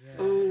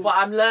 But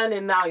I'm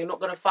learning now you're not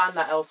going to find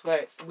that elsewhere.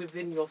 It's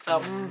within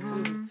yourself.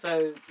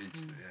 So,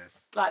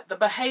 like the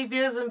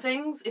behaviours and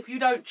things, if you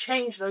don't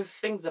change those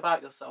things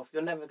about yourself,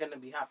 you're never going to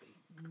be happy.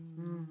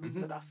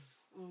 So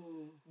that's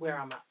where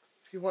I'm at.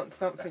 If you want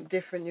something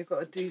different, you've got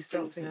to do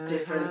something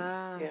different.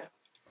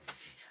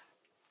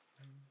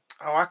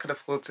 Oh, I could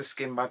afford to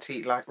skin my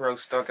teeth like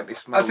roast dog at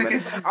this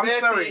moment. I'm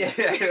sorry. And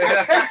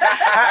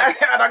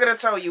I'm going to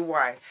tell you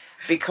why.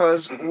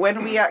 Because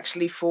when we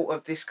actually thought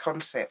of this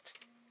concept,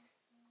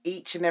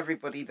 each and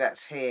everybody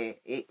that's here,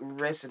 it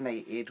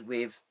resonated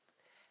with,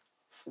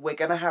 we're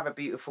going to have a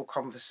beautiful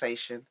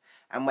conversation,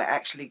 and we're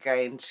actually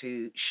going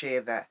to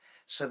share that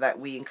so that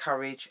we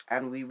encourage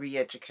and we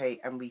re-educate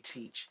and we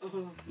teach.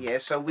 Yeah,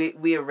 so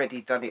we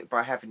already done it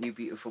by having you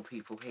beautiful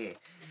people here.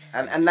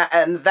 And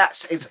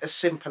that's as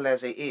simple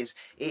as it is.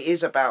 It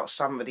is about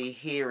somebody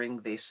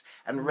hearing this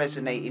and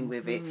resonating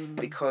with it,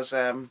 because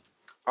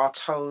our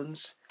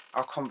tones,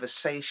 our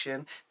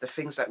conversation, the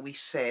things that we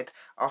said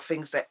are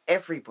things that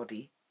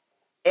absolutely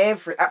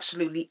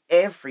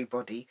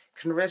everybody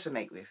can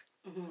resonate with.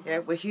 Yeah,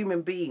 we're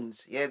human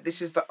beings. Yeah,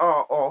 this is the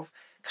art of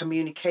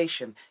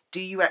communication, do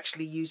you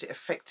actually use it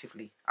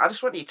effectively? I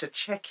just want you to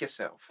check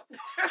yourself.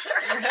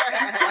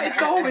 I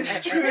know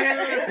it's true.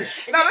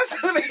 No,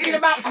 that's all it Thinking is.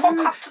 about cock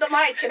up to the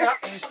mic, you know.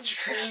 It's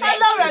true. I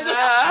know, just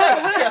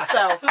check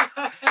yourself.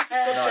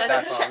 No,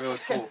 that's our real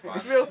talk, man.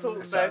 It's real talk,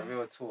 It's though. our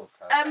real talk.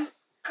 Man.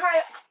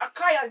 Kaya,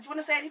 do you want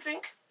to say anything?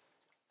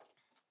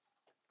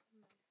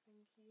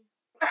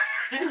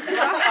 She's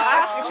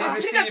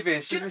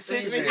receiving. She's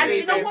receiving. And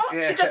you know what?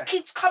 Yeah. She just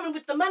keeps coming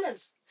with the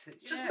manners.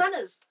 Just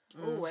manners.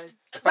 Always.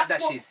 The fact that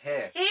That's what- she's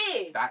here.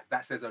 Here.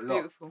 That says a lot.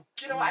 Beautiful.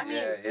 Do you know what I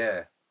mean?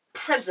 Yeah.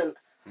 Present.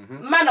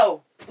 Mhm.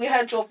 Mano, we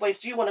heard your voice.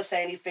 Do you want to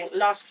say anything?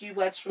 Last few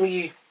words from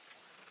you.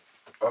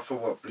 Off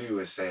of what Blue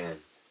was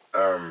saying,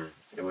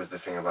 it was the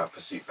thing about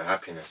pursuit for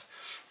happiness.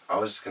 I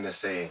was just gonna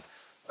say,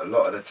 a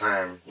lot of the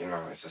time, you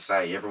know, in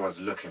society, everyone's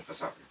looking for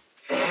something.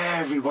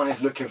 Everyone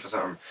is looking for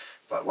something,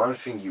 but one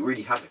thing, you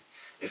really have it.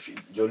 If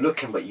you're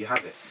looking, but you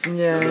have it.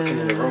 Yeah. You're looking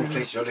in the wrong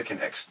place. You're looking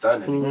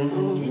externally.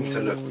 You need to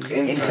look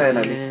internally.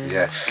 Internally.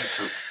 Yeah. To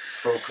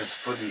focus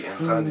fully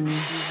internally,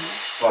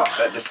 but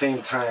at the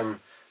same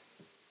time,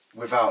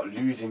 without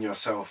losing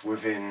yourself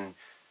within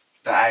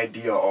the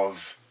idea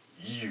of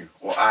you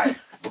or I,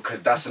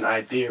 because that's an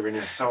idea in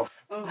itself.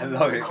 I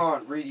love You it.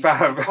 can't really,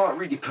 Fam. you can't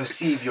really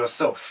perceive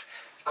yourself.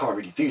 You can't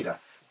really do that.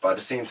 But at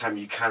the same time,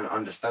 you can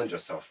understand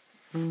yourself.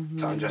 To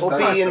understand Or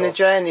be in the yourself,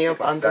 journey of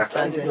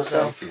Exactly. understanding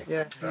yourself.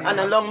 Yeah. And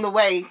along the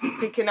way,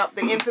 picking up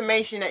the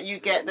information that you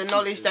get, the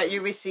knowledge that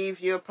you receive,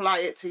 you apply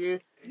it to you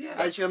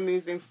as you're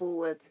moving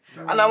forward.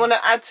 And I want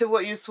to add to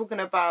what you was talking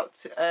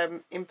about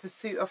in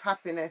pursuit of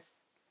happiness.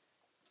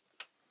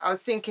 I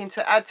was thinking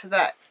to add to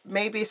that,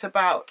 maybe it's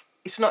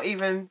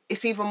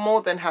even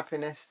more than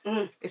happiness.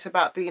 It's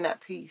about being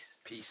at peace.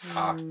 Peace.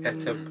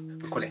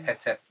 Hetep. We call it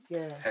hetep.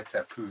 Yeah.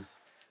 Hetepu.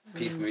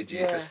 Peace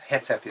Muji.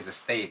 Hetep is a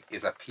state,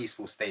 is a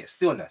peaceful state of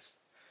stillness.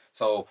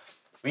 So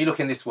when you look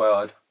in this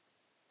world,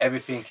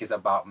 everything is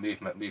about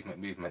movement.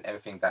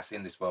 Everything that's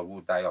in this world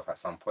will die off at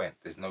some point.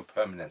 There's no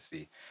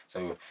permanency.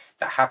 So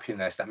that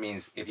happiness, that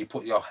means if you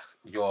put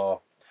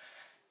your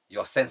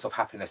sense of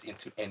happiness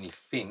into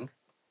anything,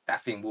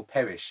 that thing will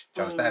perish.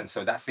 Do you understand?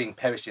 So that thing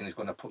perishing is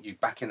going to put you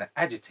back in an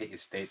agitated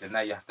state, and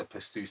now you have to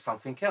pursue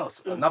something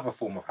else, another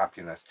form of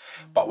happiness.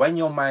 But when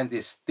your mind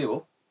is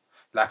still,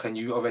 like, and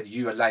you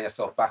align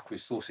yourself back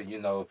with source, and you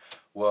know,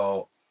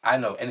 well, I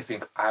know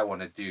anything I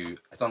want to do,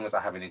 as long as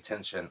I have an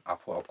intention,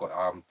 I've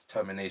got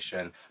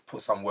determination,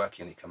 put some work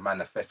in, it can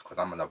manifest, because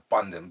I'm an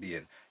abundant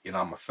being. You know,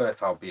 I'm a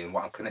fertile being.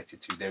 What I'm connected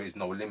to, there is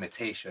no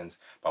limitations.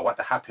 But what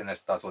the happiness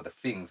does, or the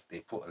things they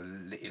put,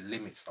 it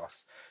limits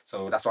us.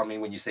 So that's what I mean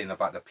when you're saying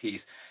about the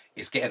peace.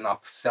 It's getting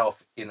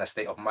ourselves in a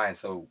state of mind.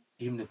 So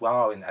even if we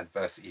are in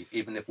adversity,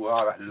 even if we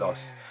are at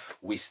loss,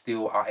 we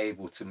still are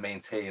able to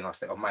maintain our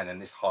state of mind.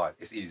 And it's hard.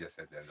 It's easier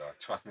said than done.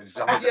 Trust me.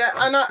 Yeah,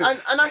 and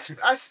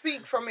I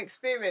speak from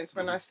experience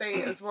when I say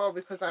it as well,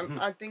 because I'm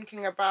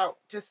thinking about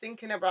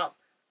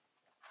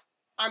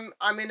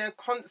I'm in a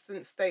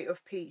constant state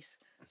of peace.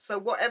 So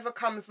whatever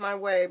comes my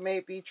way,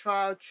 maybe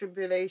trial,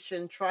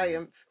 tribulation,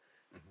 triumph,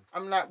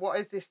 I'm like, what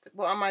is this?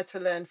 What am I to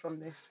learn from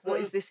this? What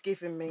is this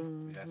giving me?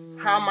 Yes.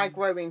 How am I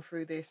growing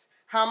through this?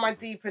 How am I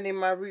deepening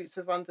my roots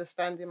of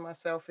understanding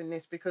myself in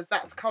this? Because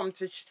that's come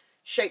to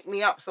shake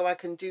me up, so I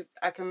can do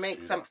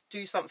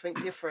something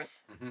different.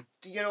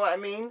 Do you know what I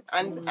mean?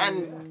 And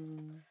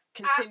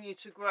continue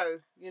to grow.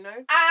 You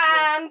know.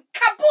 And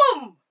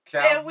kaboom!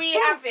 There we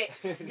have it.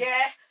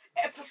 Yeah,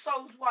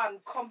 episode 1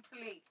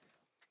 complete.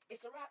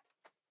 It's a wrap.